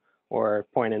season or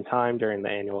point in time during the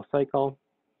annual cycle.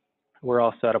 We're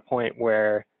also at a point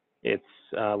where it's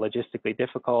logistically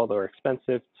difficult or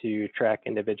expensive to track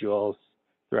individuals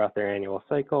throughout their annual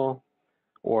cycle,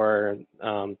 or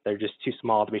they're just too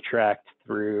small to be tracked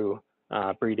through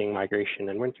breeding, migration,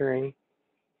 and wintering.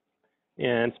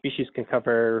 And species can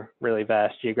cover really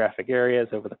vast geographic areas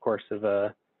over the course of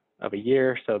a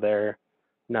year, so they're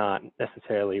not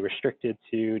necessarily restricted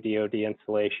to DoD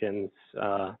installations,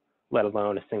 let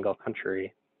alone a single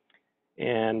country.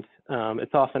 And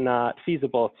it's often not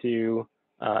feasible to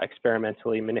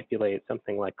experimentally manipulate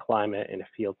something like climate in a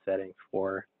field setting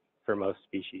for most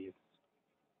species.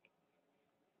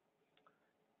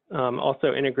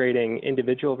 Also, integrating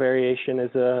individual variation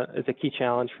is a key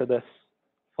challenge for this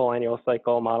full annual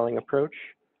cycle modeling approach.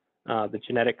 The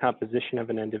genetic composition of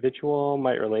an individual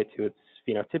might relate to its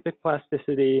phenotypic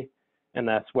plasticity, and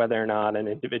that's whether or not an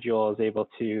individual is able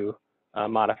to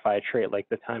modify a trait like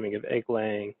the timing of egg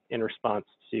laying in response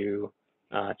to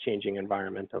changing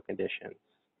environmental conditions.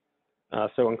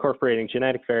 So incorporating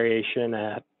genetic variation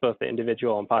at both the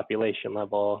individual and population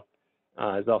level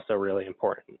is also really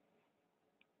important.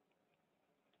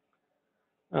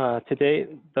 To date,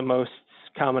 the most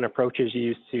common approaches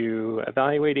used to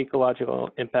evaluate ecological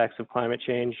impacts of climate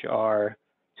change are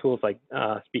tools like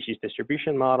species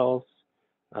distribution models,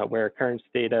 where occurrence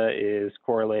data is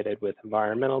correlated with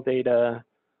environmental data,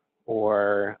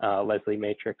 or Leslie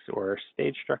matrix or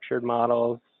stage structured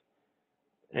models.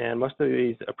 And most of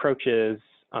these approaches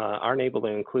aren't able to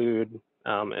include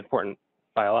important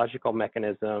biological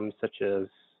mechanisms such as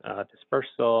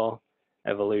dispersal,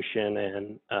 evolution,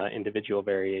 and individual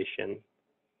variation.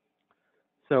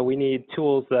 So we need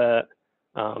tools that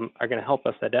are going to help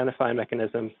us identify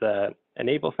mechanisms that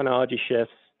enable phenology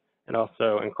shifts and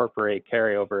also incorporate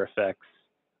carryover effects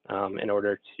in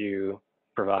order to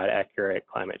provide accurate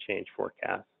climate change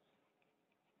forecasts.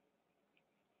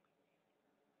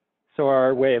 So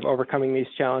our way of overcoming these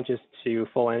challenges to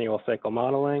full annual cycle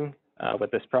modeling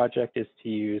with this project is to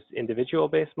use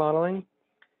individual-based modeling.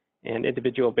 And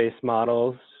individual-based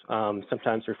models,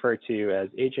 sometimes referred to as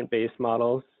agent-based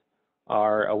models,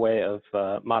 are a way of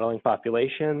modeling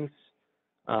populations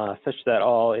such that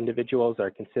all individuals are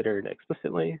considered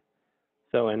explicitly.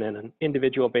 So in an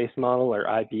individual-based model, or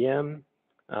IBM,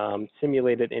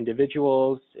 simulated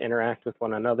individuals interact with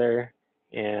one another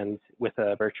and with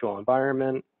a virtual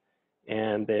environment,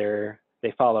 and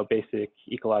they follow basic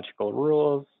ecological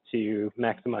rules to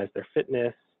maximize their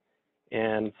fitness.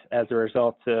 And as a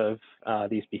result of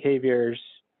these behaviors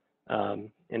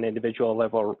and individual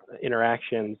level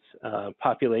interactions,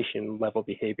 population level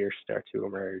behaviors start to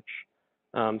emerge.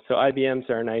 So IBMs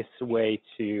are a nice way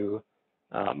to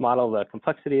model the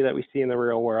complexity that we see in the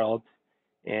real world,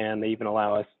 and they even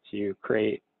allow us to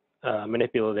create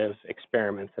manipulative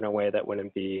experiments in a way that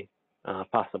wouldn't be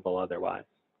possible otherwise.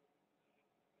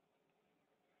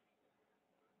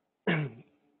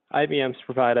 IBMs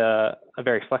provide a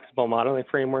very flexible modeling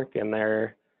framework, and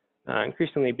they're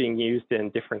increasingly being used in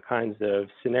different kinds of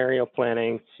scenario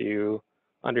planning to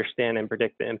understand and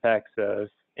predict the impacts of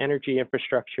energy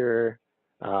infrastructure,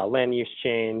 land use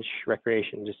change,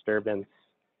 recreation disturbance,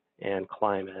 and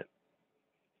climate.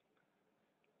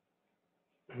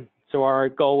 So our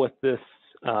goal with this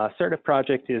CERTA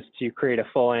project is to create a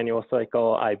full annual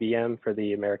cycle IBM for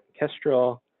the American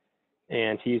kestrel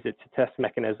and to use it to test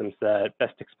mechanisms that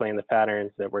best explain the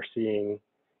patterns that we're seeing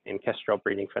in kestrel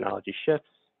breeding phenology shifts.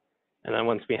 And then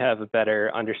once we have a better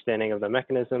understanding of the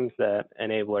mechanisms that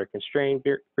enable or constrain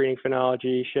breeding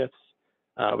phenology shifts,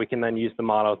 we can then use the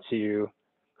model to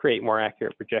create more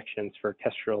accurate projections for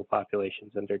kestrel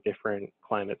populations under different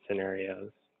climate scenarios.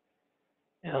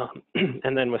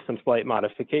 And then with some slight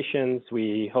modifications,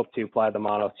 we hope to apply the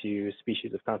model to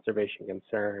species of conservation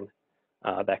concern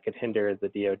that could hinder the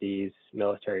DoD's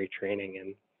military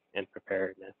training and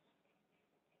preparedness.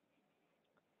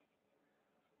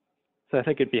 So I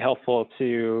think it'd be helpful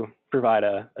to provide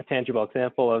a tangible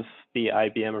example of the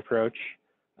IBM approach.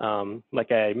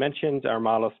 Like I mentioned, our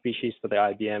model species for the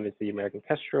IBM is the American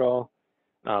kestrel,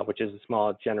 which is a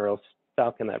small general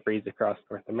falcon that breeds across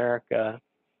North America.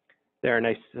 They're a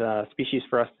nice species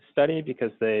for us to study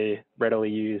because they readily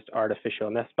used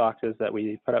artificial nest boxes that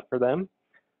we put up for them.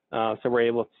 So we're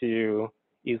able to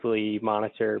easily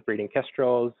monitor breeding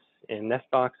kestrels in nest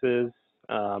boxes,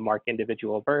 mark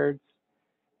individual birds,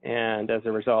 and as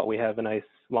a result, we have a nice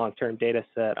long-term data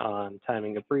set on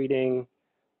timing of breeding,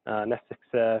 nest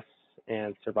success,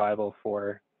 and survival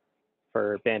for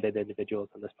banded individuals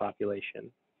in this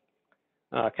population.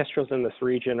 Kestrels in this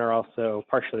region are also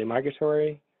partially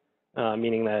migratory,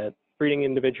 meaning that breeding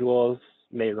individuals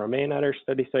may remain at our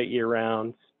study site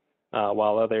year-round,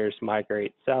 while others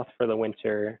migrate south for the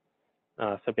winter.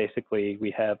 So basically,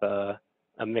 we have a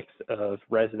mix of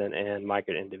resident and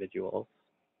migrant individuals.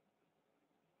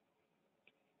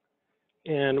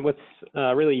 And what's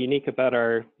really unique about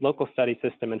our local study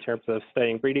system in terms of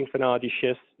studying breeding phenology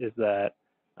shifts is that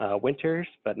winters,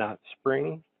 but not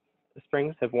springs,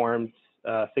 have warmed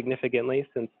significantly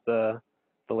since the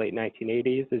late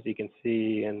 1980s, as you can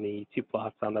see in the two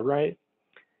plots on the right.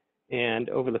 And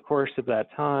over the course of that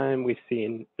time, we've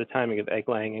seen the timing of egg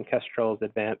laying in kestrels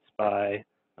advance by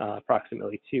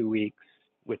approximately 2 weeks,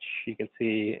 which you can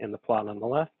see in the plot on the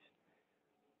left.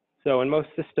 So in most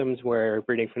systems where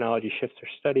breeding phenology shifts are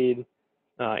studied,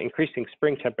 increasing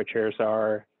spring temperatures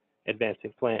are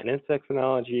advancing plant and insect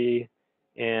phenology,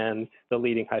 and the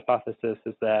leading hypothesis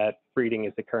is that breeding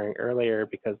is occurring earlier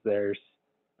because there's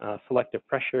selective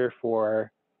pressure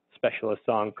for specialist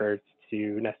songbirds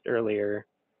to nest earlier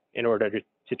in order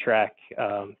to track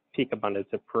peak abundance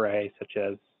of prey, such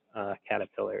as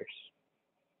caterpillars.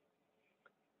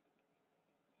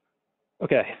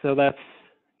 Okay, so that's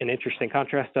an interesting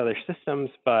contrast to other systems,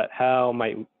 but how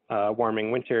might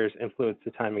warming winters influence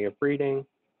the timing of breeding?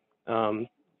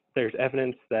 There's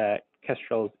evidence that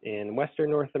kestrels in Western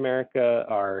North America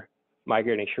are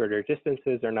migrating shorter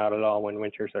distances or not at all when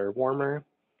winters are warmer.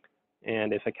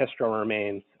 And if a kestrel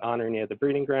remains on or near the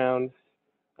breeding grounds,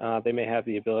 they may have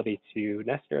the ability to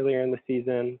nest earlier in the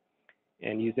season.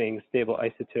 And using stable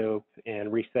isotope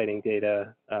and resighting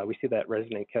data, we see that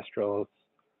resident kestrels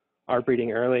are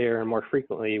breeding earlier and more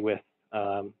frequently with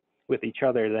each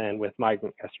other than with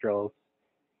migrant kestrels.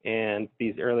 And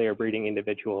these earlier breeding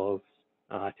individuals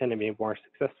tend to be more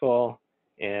successful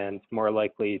and more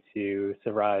likely to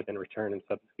survive and return in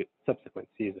subsequent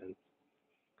seasons.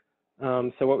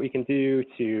 So what we can do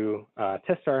to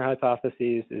test our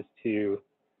hypotheses is to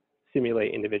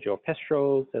simulate individual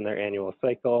kestrels and their annual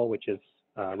cycle, which is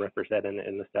represented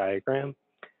in this diagram,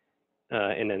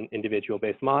 in an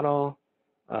individual-based model,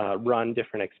 run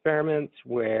different experiments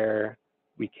where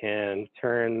we can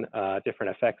turn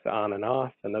different effects on and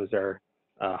off, and those are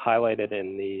highlighted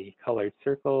in the colored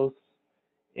circles,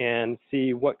 and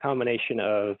see what combination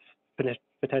of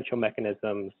potential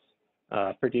mechanisms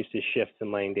produces shifts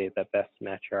in laying data that best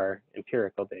match our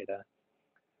empirical data.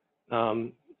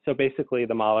 So basically,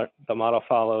 the model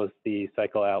follows the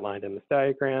cycle outlined in this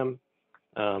diagram.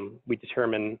 We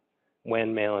determine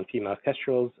when male and female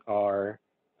kestrels are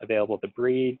available to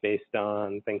breed based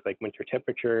on things like winter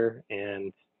temperature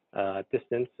and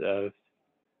distance of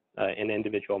an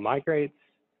individual migrates.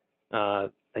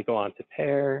 They go on to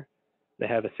pair. They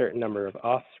have a certain number of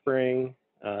offspring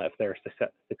if they're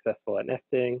successful at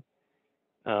nesting.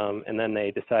 And then they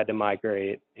decide to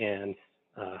migrate and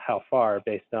how far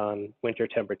based on winter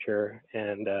temperature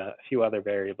and a few other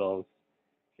variables.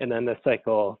 And then the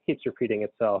cycle keeps repeating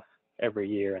itself every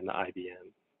year in the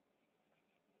IBM.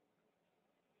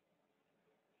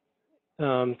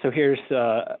 So here's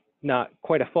not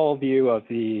quite a full view of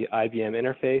the IBM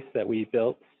interface that we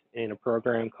built in a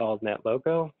program called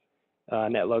NetLogo.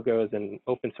 NetLogo is an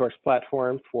open source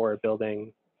platform for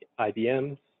building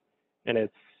IBMs, and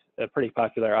it's a pretty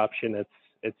popular option.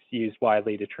 It's used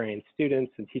widely to train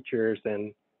students and teachers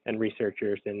and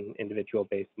researchers in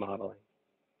individual-based modeling.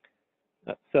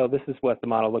 So this is what the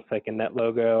model looks like in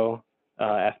NetLogo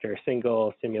after a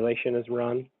single simulation is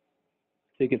run.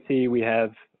 So you can see we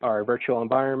have our virtual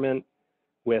environment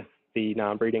with the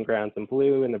non-breeding grounds in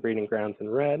blue and the breeding grounds in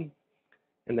red.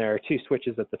 And there are two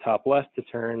switches at the top left to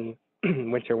turn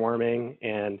winter warming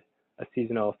and a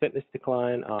seasonal fitness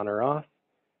decline on or off,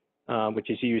 which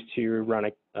is used to run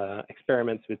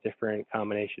experiments with different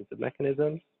combinations of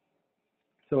mechanisms.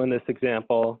 So in this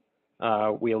example,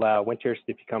 we allow winters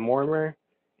to become warmer,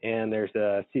 and there's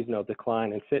a seasonal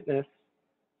decline in fitness.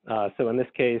 So in this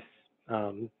case,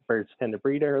 birds tend to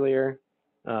breed earlier,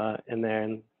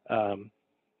 and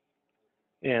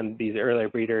these earlier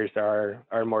breeders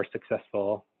are more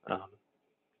successful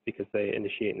because they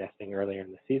initiate nesting earlier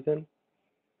in the season.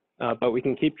 But we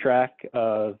can keep track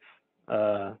of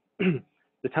the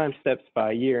time steps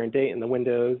by year and date in the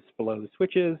windows below the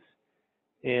switches.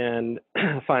 And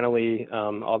finally,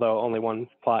 although only one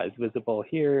plot is visible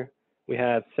here, we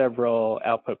have several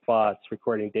output plots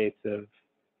recording dates of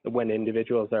when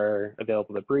individuals are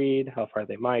available to breed, how far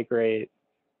they migrate,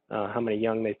 how many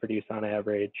young they produce on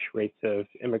average, rates of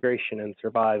immigration and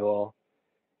survival.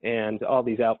 And all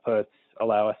these outputs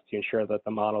allow us to ensure that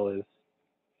the model is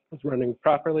running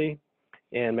properly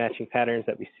and matching patterns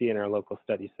that we see in our local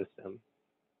study system.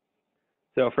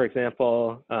 So for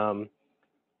example,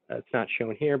 it's not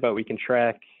shown here, but we can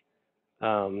track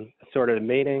assorted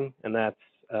mating, and that's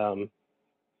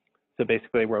so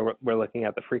basically we're looking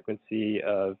at the frequency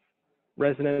of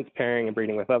residents pairing and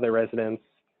breeding with other residents,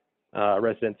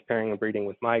 residents pairing and breeding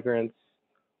with migrants,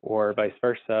 or vice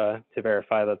versa, to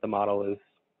verify that the model is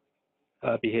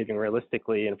behaving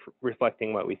realistically and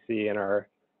reflecting what we see in our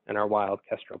wild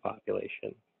kestrel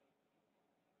population.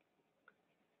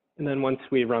 And then once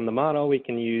we run the model, we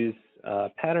can use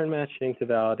pattern matching to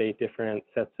validate different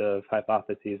sets of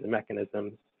hypotheses and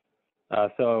mechanisms.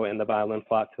 So in the violin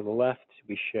plot to the left,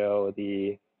 we show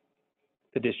the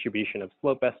distribution of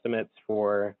slope estimates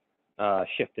for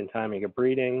shift in timing of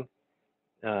breeding,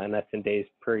 and that's in days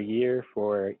per year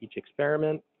for each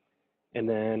experiment. And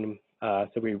then,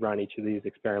 so we run each of these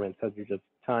experiments hundreds of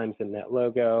times in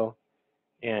NetLogo.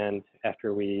 And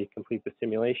after we complete the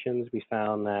simulations, we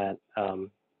found that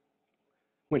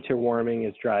winter warming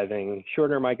is driving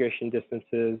shorter migration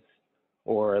distances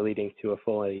or leading to a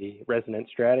fully resonant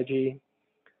strategy.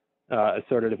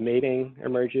 Assortative mating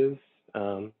emerges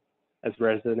as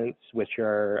residents which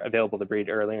are available to breed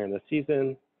earlier in the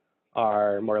season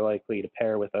are more likely to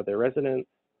pair with other residents,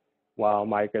 while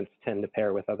migrants tend to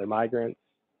pair with other migrants.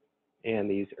 And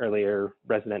these earlier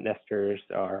resident nesters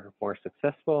are more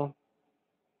successful.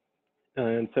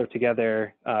 And so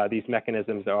together, these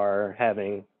mechanisms are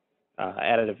having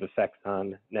additive effects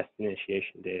on nest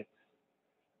initiation dates.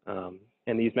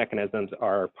 And these mechanisms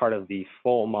are part of the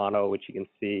full model, which you can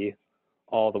see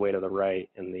all the way to the right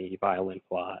in the violin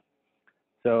plot.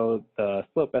 So the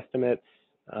slope estimates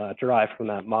derived from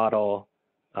that model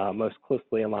most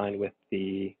closely align with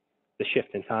the shift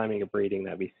in timing of breeding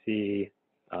that we see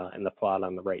in the plot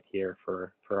on the right here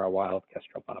for our wild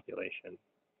kestrel population.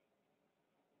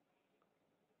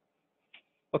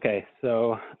 Okay,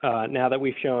 so now that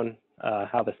we've shown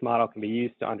how this model can be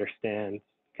used to understand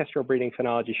kestrel breeding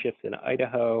phenology shifts in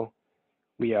Idaho,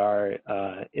 we are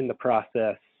in the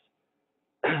process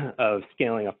of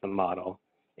scaling up the model.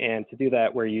 And to do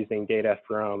that, we're using data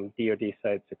from DoD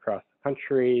sites across the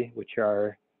country, which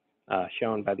are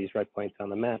shown by these red points on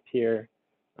the map here,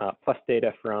 plus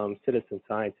data from citizen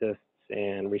scientists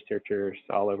and researchers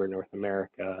all over North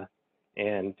America,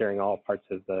 and during all parts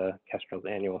of the kestrel's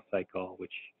annual cycle,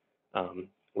 which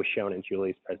was shown in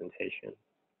Julie's presentation.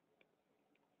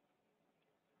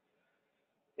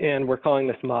 And we're calling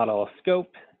this model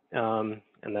SCOPE,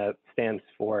 and that stands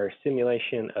for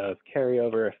Simulation of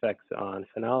Carryover Effects on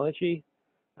Phenology.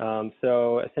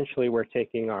 So essentially, we're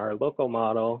taking our local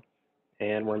model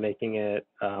and we're making it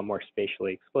more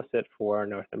spatially explicit for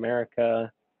North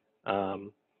America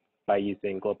by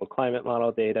using global climate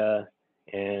model data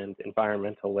and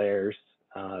environmental layers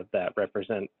that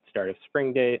represent start of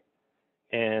spring date.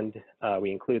 And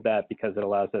we include that because it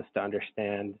allows us to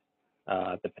understand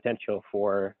the potential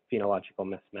for phenological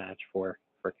mismatch for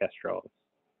kestrels.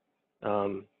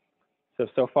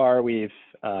 So far we've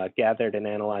gathered and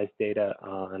analyzed data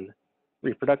on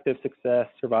reproductive success,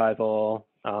 survival,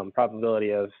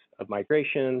 probability of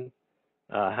migration,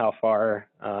 how far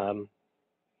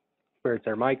birds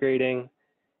are migrating,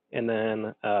 and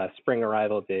then spring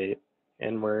arrival date.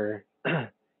 And we're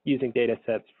using data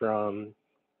sets from,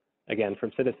 again,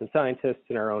 from citizen scientists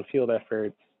in our own field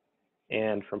efforts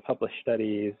and from published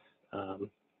studies,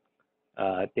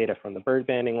 data from the bird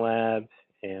banding lab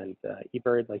and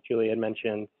eBird, like Julie had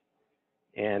mentioned.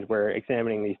 And we're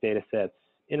examining these data sets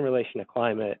in relation to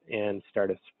climate and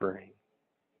start of spring.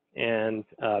 And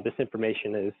this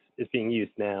information is being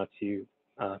used now to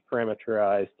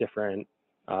parameterize different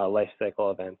life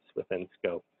cycle events within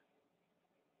scope.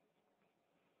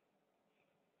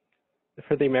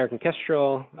 For the American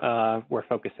kestrel, we're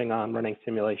focusing on running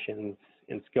simulations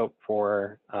in scope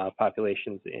for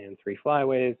populations in 3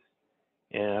 flyways.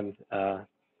 And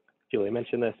Julie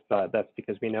mentioned this, but that's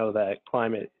because we know that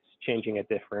climate is changing at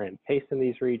different pace in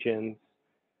these regions.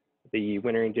 The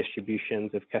wintering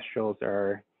distributions of kestrels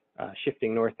are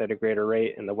shifting north at a greater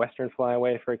rate in the western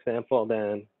flyway, for example,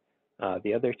 than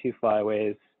the other 2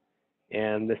 flyways.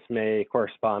 And this may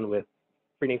correspond with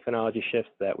breeding phenology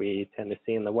shifts that we tend to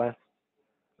see in the west,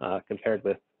 compared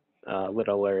with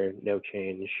little or no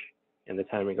change in the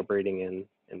timing of breeding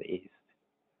in the east.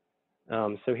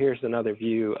 So here's another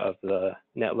view of the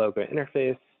net-logo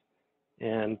interface.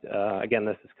 And again,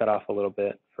 this is cut off a little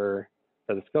bit for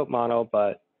the scope model,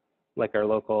 but like our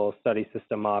local study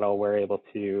system model, we're able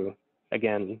to,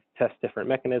 again, test different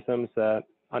mechanisms that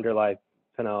underlie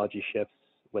phenology shifts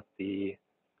with the,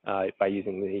 by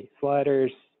using the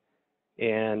sliders.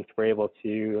 And we're able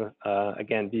to,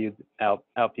 again, view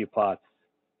output plots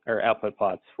or output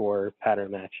plots for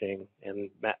pattern matching and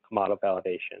model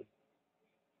validation.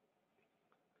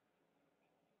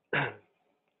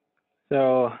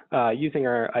 So using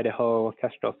our Idaho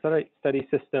kestrel study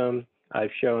system,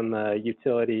 I've shown the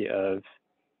utility of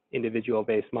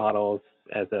individual-based models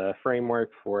as a framework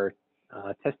for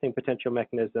testing potential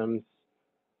mechanisms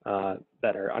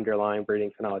that are underlying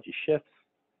breeding phenology shifts.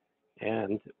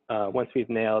 And once we've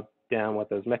nailed down what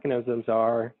those mechanisms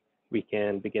are, we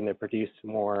can begin to produce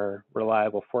more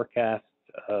reliable forecasts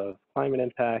of climate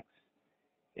impacts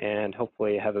and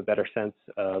hopefully have a better sense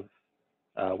of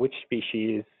which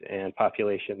species and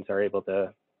populations are able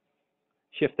to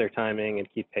shift their timing and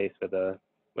keep pace with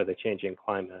a changing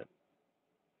climate.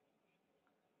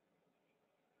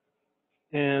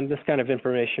 And this kind of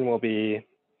information will be,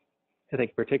 I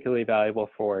think, particularly valuable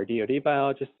for DoD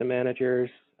biologists and managers.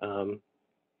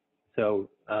 So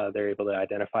they're able to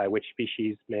identify which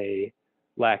species may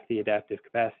lack the adaptive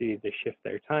capacity to shift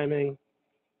their timing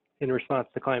in response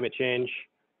to climate change,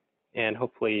 and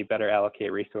hopefully better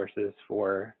allocate resources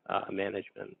for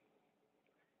management.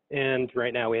 And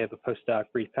right now we have a postdoc,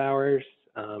 Bree Powers.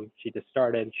 She just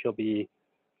started. She'll be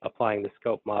applying the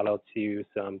scope model to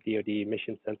some DoD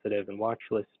mission sensitive and watch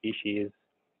list species.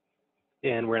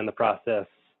 And we're in the process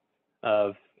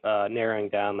of narrowing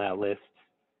down that list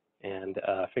and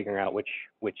figuring out which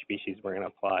species we're going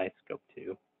to apply scope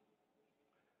to.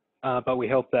 But we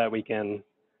hope that we can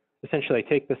essentially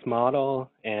take this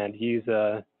model and use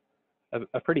a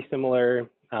pretty similar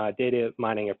data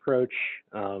mining approach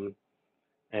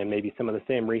and maybe some of the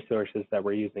same resources that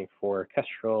we're using for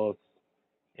kestrels,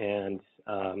 and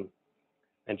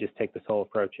just take this whole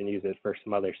approach and use it for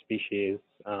some other species.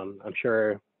 I'm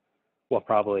sure we'll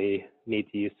probably need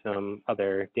to use some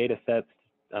other data sets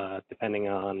depending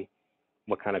on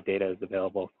what kind of data is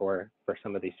available for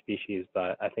some of these species,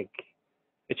 but I think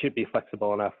it should be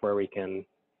flexible enough where we can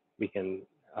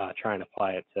try and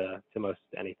apply it to most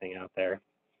anything out there,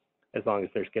 as long as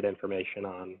there's good information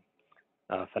on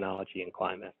phenology and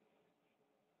climate.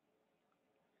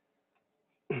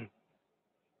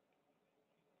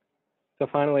 So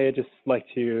finally, I'd just like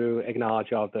to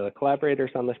acknowledge all the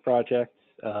collaborators on this project.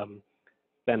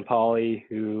 Ben Pauley,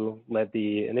 who led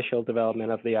the initial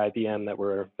development of the IBM that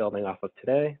we're building off of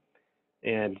today,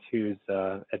 and who's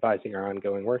advising our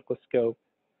ongoing work with Scope.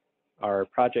 Our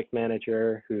project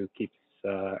manager, who keeps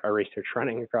our research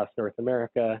running across North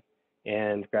America,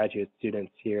 and graduate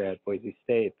students here at Boise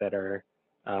State that are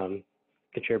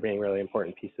contributing really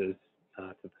important pieces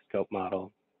to the Scope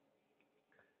model.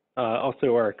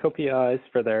 Also our co-PIs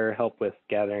for their help with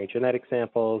gathering genetic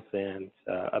samples and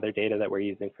other data that we're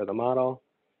using for the model.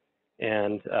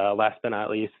 And last but not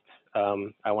least,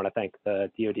 I want to thank the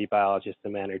DoD biologists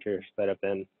and managers that have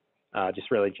been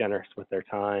just really generous with their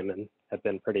time and have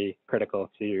been pretty critical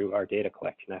to our data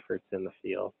collection efforts in the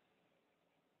field.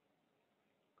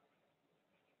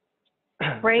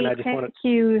 Great, thank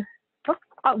you.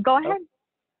 Oh, go ahead.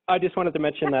 I just wanted to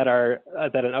mention that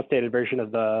that an updated version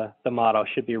of the model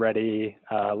should be ready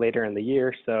later in the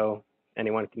year, so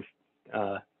anyone can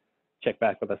check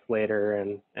back with us later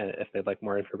and if they'd like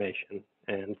more information.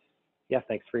 And yeah,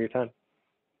 thanks for your time.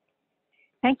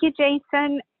 Thank you,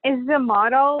 Jason. Is the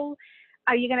model,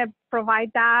 are you going to provide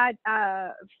that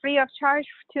free of charge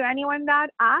to anyone that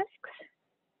asks?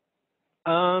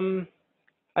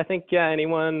 I think, yeah,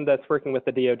 anyone that's working with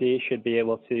the DoD should be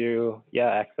able to, yeah,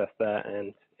 access that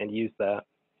and use that.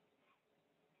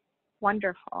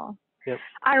 Wonderful. Yep.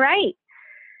 All right.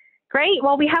 Great.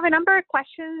 Well, we have a number of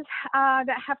questions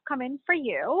that have come in for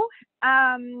you.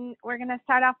 We're going to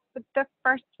start off with the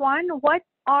first one. What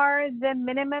are the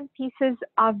minimum pieces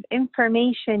of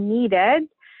information needed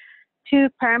to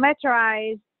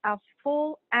parameterize a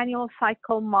full annual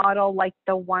cycle model like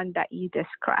the one that you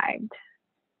described?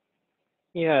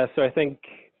 Yeah, so I think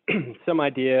some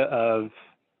idea of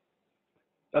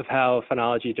how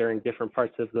phenology during different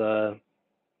parts of the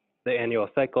annual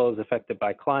cycle is affected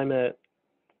by climate,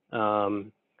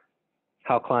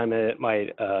 how climate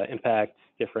might impact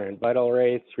different vital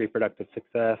rates, reproductive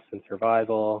success, and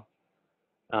survival,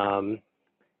 and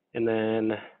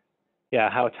then, yeah,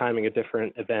 how timing of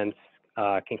different events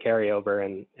can carry over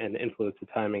and influence the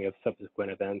timing of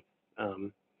subsequent events.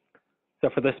 So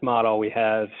for this model, we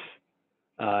have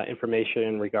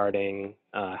information regarding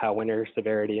how winter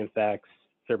severity impacts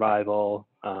survival,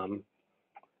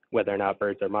 whether or not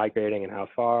birds are migrating and how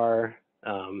far,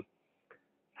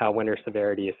 how winter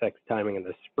severity affects timing in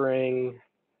the spring,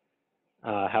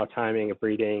 how timing of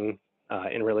breeding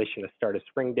in relation to start of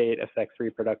spring date affects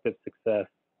reproductive success.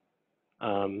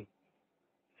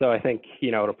 So I think,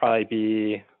 it'll probably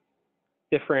be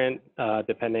different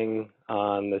depending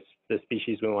on the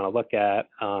species we want to look at,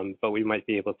 but we might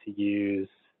be able to use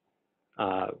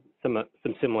some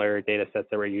similar data sets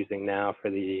that we're using now for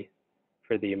the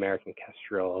American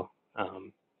kestrel.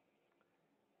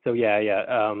 So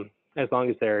yeah, as long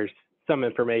as there's some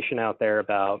information out there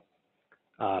about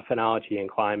phenology and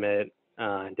climate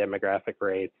and demographic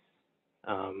rates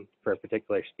for a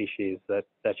particular species, that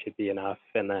should be enough.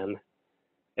 And then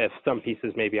if some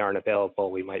pieces maybe aren't available,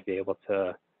 we might be able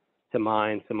to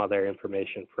mine some other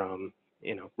information from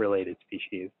related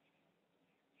species.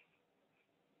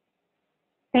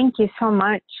 Thank you so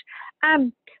much.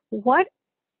 What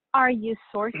are you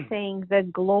sourcing the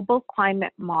global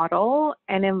climate model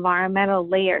and environmental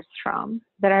layers from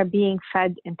that are being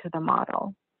fed into the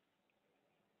model?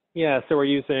 Yeah, so we're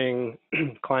using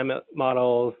climate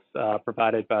models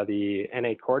provided by the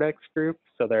NA Cortex group.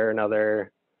 So they're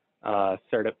another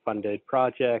CERTIP-funded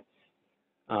project.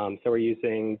 So we're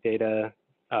using data,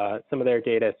 some of their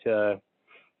data to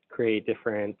create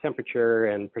different temperature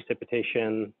and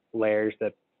precipitation layers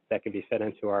that can be fed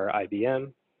into our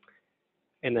IBM.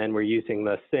 And then we're using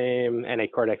the same NA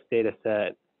Cortex data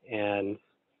set, and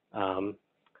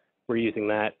we're using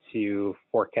that to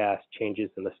forecast changes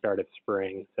in the start of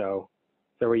spring. So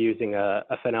we're using a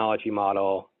phenology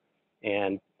model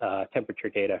and temperature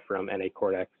data from NA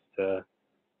Cortex to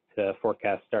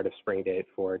forecast start of spring date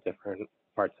for different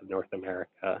parts of North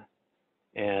America.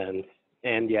 And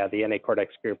yeah, the NA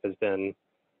Cortex group has been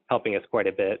helping us quite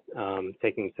a bit,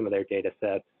 taking some of their data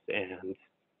sets and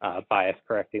bias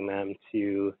correcting them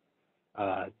to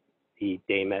the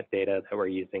DayMet data that we're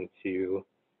using to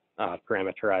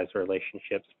parameterize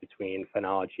relationships between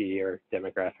phenology or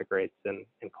demographic rates and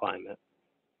climate.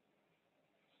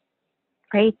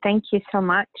 Great, thank you so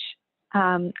much.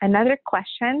 Another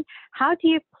question, how do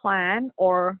you plan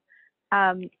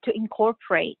to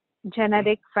incorporate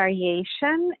genetic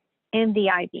variation in the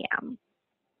IBM?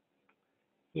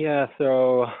 Yeah,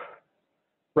 so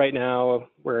right now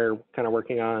we're kind of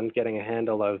working on getting a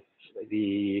handle of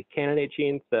the candidate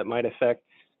genes that might affect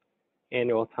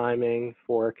annual timing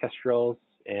for kestrels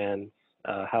and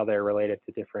how they're related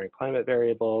to different climate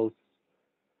variables.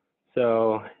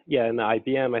 So yeah, in the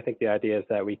IBM, I think the idea is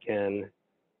that we can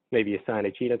maybe assign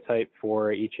a genotype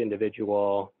for each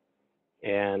individual,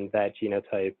 and that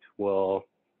genotype will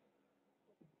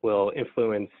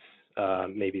influence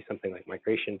maybe something like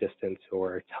migration distance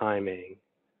or timing.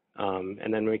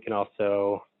 And then we can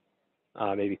also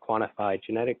maybe quantify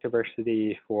genetic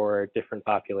diversity for different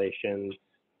populations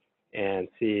and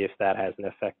see if that has an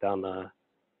effect on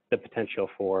the potential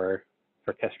for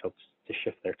kestrels to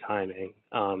shift their timing.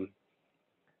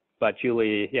 But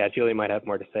Julie might have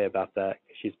more to say about that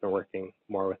because she's been working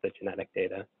more with the genetic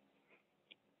data.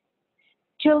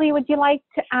 Julie, would you like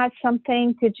to add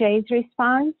something to Jay's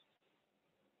response?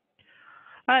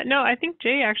 No, I think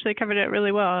Jay actually covered it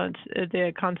really well.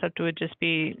 The concept would just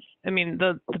be, I mean,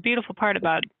 the beautiful part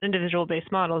about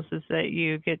individual-based models is that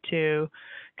you get to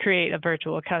create a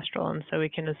virtual kestrel, and so we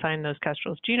can assign those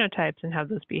kestrels genotypes and have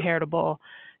those be heritable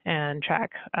and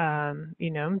track,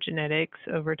 genetics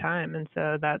over time, and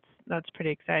so that's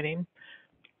pretty exciting.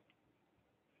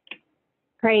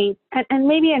 Great. And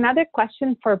maybe another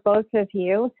question for both of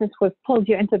you, since we've pulled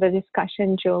you into the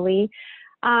discussion, Julie.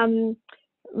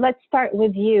 Let's start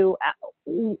with you.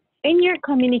 In your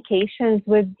communications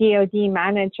with DoD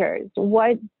managers,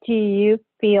 what do you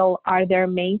feel are their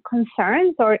main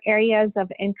concerns or areas of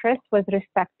interest with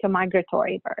respect to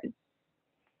migratory birds?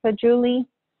 So, Julie?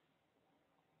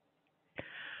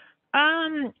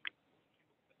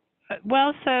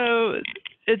 Well, so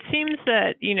it seems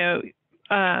that,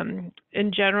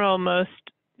 in general, most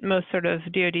sort of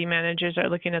DoD managers are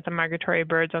looking at the migratory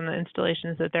birds on the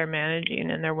installations that they're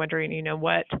managing, and they're wondering,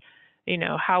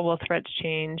 how will threats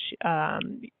change,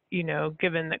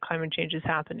 given that climate change is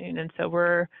happening. And so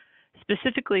we're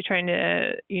specifically trying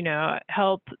to,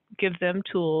 help give them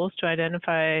tools to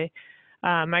identify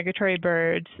migratory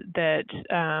birds that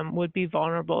would be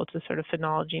vulnerable to sort of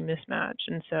phenology mismatch.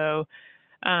 And so,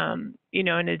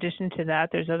 in addition to that,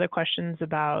 there's other questions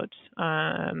about,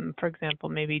 for example,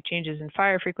 maybe changes in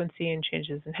fire frequency and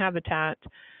changes in habitat.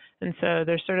 And so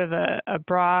there's sort of a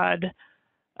broad,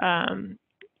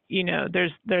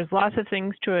 there's lots of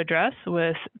things to address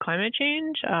with climate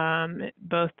change,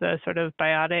 both the sort of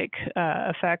biotic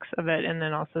effects of it, and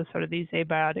then also sort of these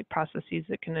abiotic processes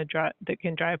that can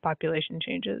drive population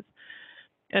changes.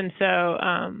 And so,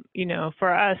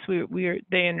 for us,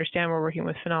 they understand we're working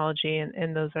with phenology,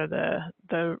 and those are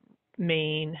the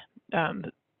main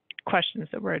questions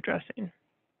that we're addressing.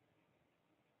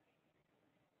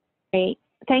 Great,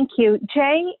 thank you.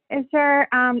 Jay, is there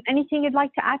anything you'd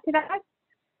like to add to that?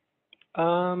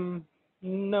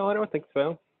 No, I don't think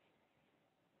so.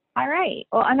 All right.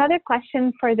 Well, another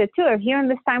question for the two of you, and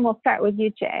this time we'll start with you,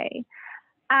 Jay.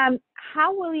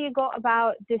 How will you go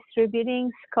about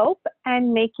distributing scope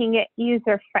and making it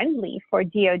user-friendly for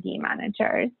DoD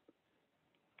managers?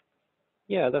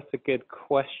 Yeah, that's a good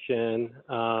question,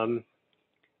 and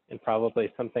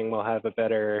probably something we'll have a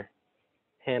better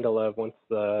handle of once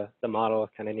the model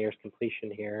kind of nears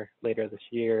completion here later this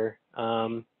year.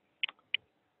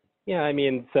 Yeah, I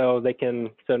mean, so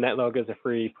NetLogo is a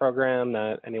free program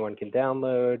that anyone can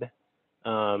download,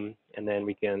 and then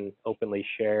we can openly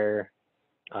share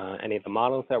any of the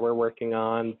models that we're working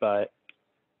on. But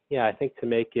yeah, I think to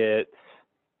make it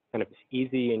kind of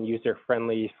easy and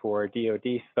user-friendly for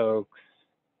DoD folks,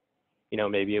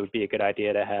 maybe it would be a good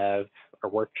idea to have a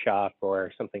workshop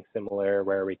or something similar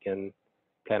where we can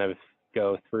kind of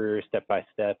go through step by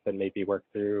step and maybe work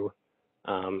through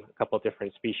a couple of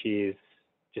different species,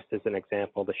 just as an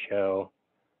example to show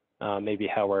maybe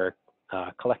how we're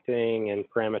collecting and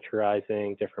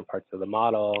parameterizing different parts of the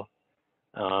model,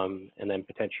 and then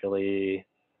potentially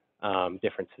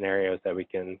different scenarios that we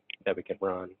can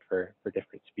run for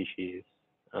different species.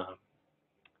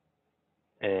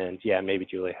 And yeah, maybe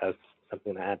Julie has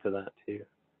something to add to that too.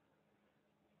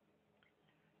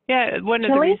 Yeah, one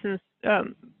of the reasons.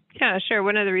 Yeah, sure.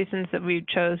 One of the reasons that we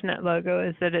chose NetLogo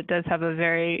is that it does have a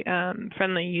very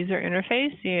friendly user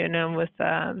interface, with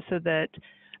so that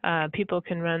people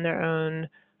can run their own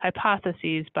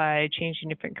hypotheses by changing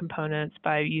different components,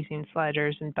 by using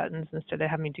sliders and buttons instead of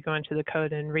having to go into the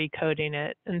code and recoding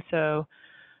it. And so,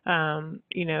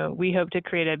 we hope to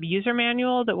create a user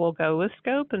manual that will go with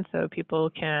scope, and so people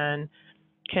can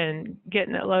get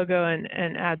NetLogo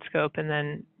and add scope, and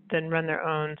then run their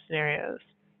own scenarios.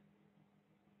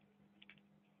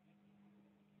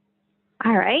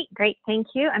 All right, great,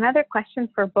 thank you. Another question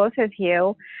for both of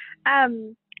you.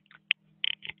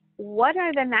 What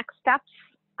are the next steps,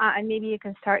 and maybe you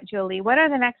can start, Julie, what are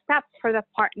the next steps for the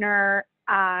partner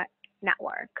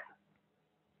network?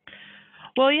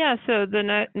 Well, yeah, so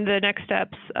the next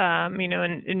steps,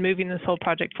 in moving this whole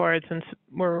project forward, since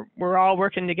we're all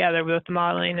working together with the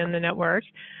modeling and the network,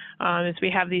 is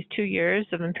we have these 2 years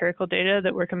of empirical data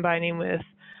that we're combining with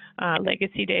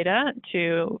legacy data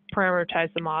to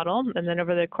parameterize the model. And then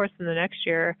over the course of the next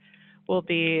year, we'll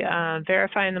be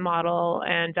verifying the model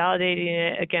and validating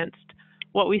it against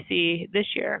what we see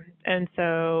this year. And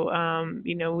so,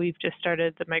 we've just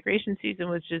started the migration season,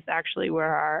 which is actually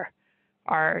where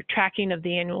our tracking of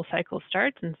the annual cycle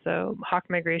starts. And so hawk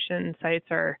migration sites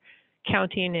are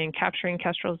counting and capturing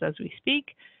kestrels as we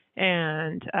speak.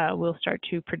 And we'll start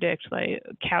to predict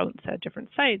counts at different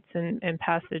sites and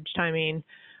passage timing.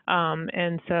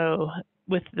 And so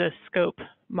with the scope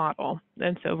model.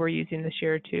 And so we're using this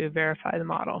year to verify the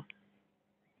model.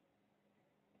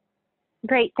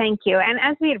 Great, thank you. And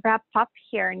as we wrap up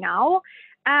here now,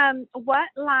 what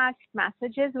last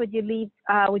messages would you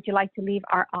like to leave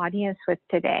our audience with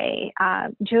today?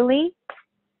 Julie?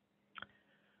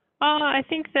 I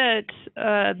think that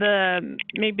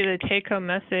maybe the take-home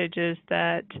message is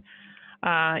that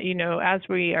as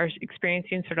we are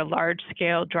experiencing sort of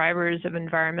large-scale drivers of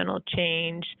environmental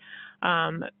change,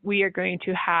 we are going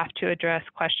to have to address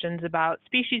questions about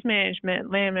species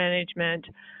management, land management,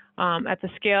 at the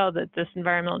scale that this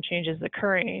environmental change is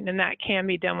occurring. And that can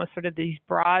be done with sort of these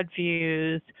broad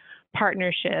views,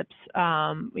 partnerships,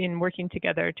 in working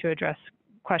together to address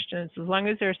questions, as long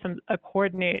as there's a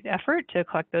coordinated effort to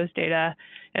collect those data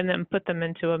and then put them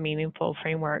into a meaningful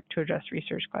framework to address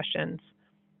research questions.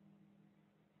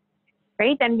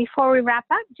 Great. And before we wrap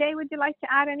up, Jay, would you like to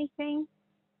add anything?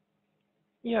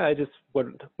 Yeah, I just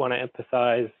would want to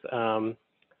emphasize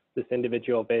this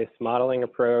individual-based modeling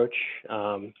approach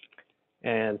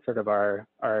and sort of our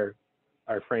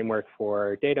framework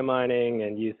for data mining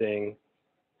and using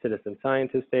citizen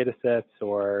scientist data sets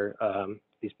or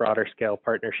these broader scale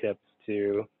partnerships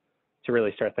to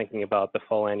really start thinking about the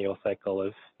full annual cycle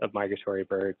of migratory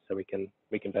birds so we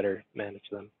can better manage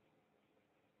them.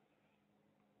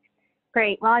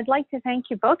 Great. Well, I'd like to thank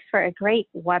you both for a great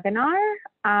webinar.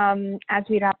 As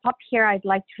we wrap up here, I'd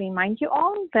like to remind you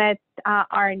all that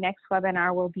our next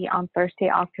webinar will be on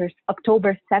Thursday,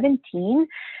 October 17,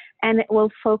 and it will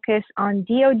focus on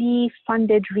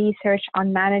DoD-funded research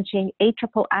on managing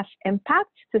AFFF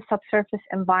impacts to subsurface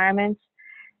environments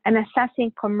and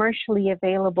assessing commercially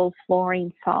available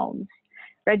fluorine foams.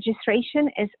 Registration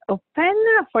is open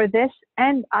for this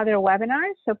and other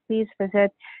webinars, so please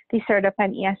visit the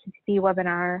CertaPen ESSP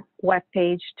webinar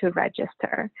webpage to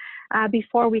register.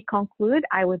 Before we conclude,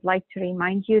 I would like to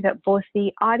remind you that both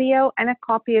the audio and a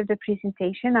copy of the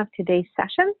presentation of today's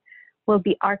session will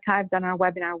be archived on our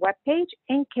webinar webpage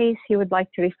in case you would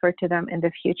like to refer to them in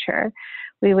the future.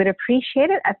 We would appreciate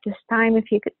it at this time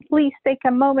if you could please take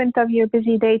a moment of your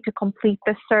busy day to complete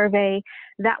the survey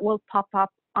that will pop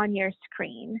up on your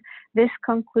screen. This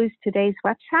concludes today's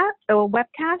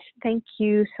webcast. Thank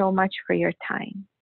you so much for your time.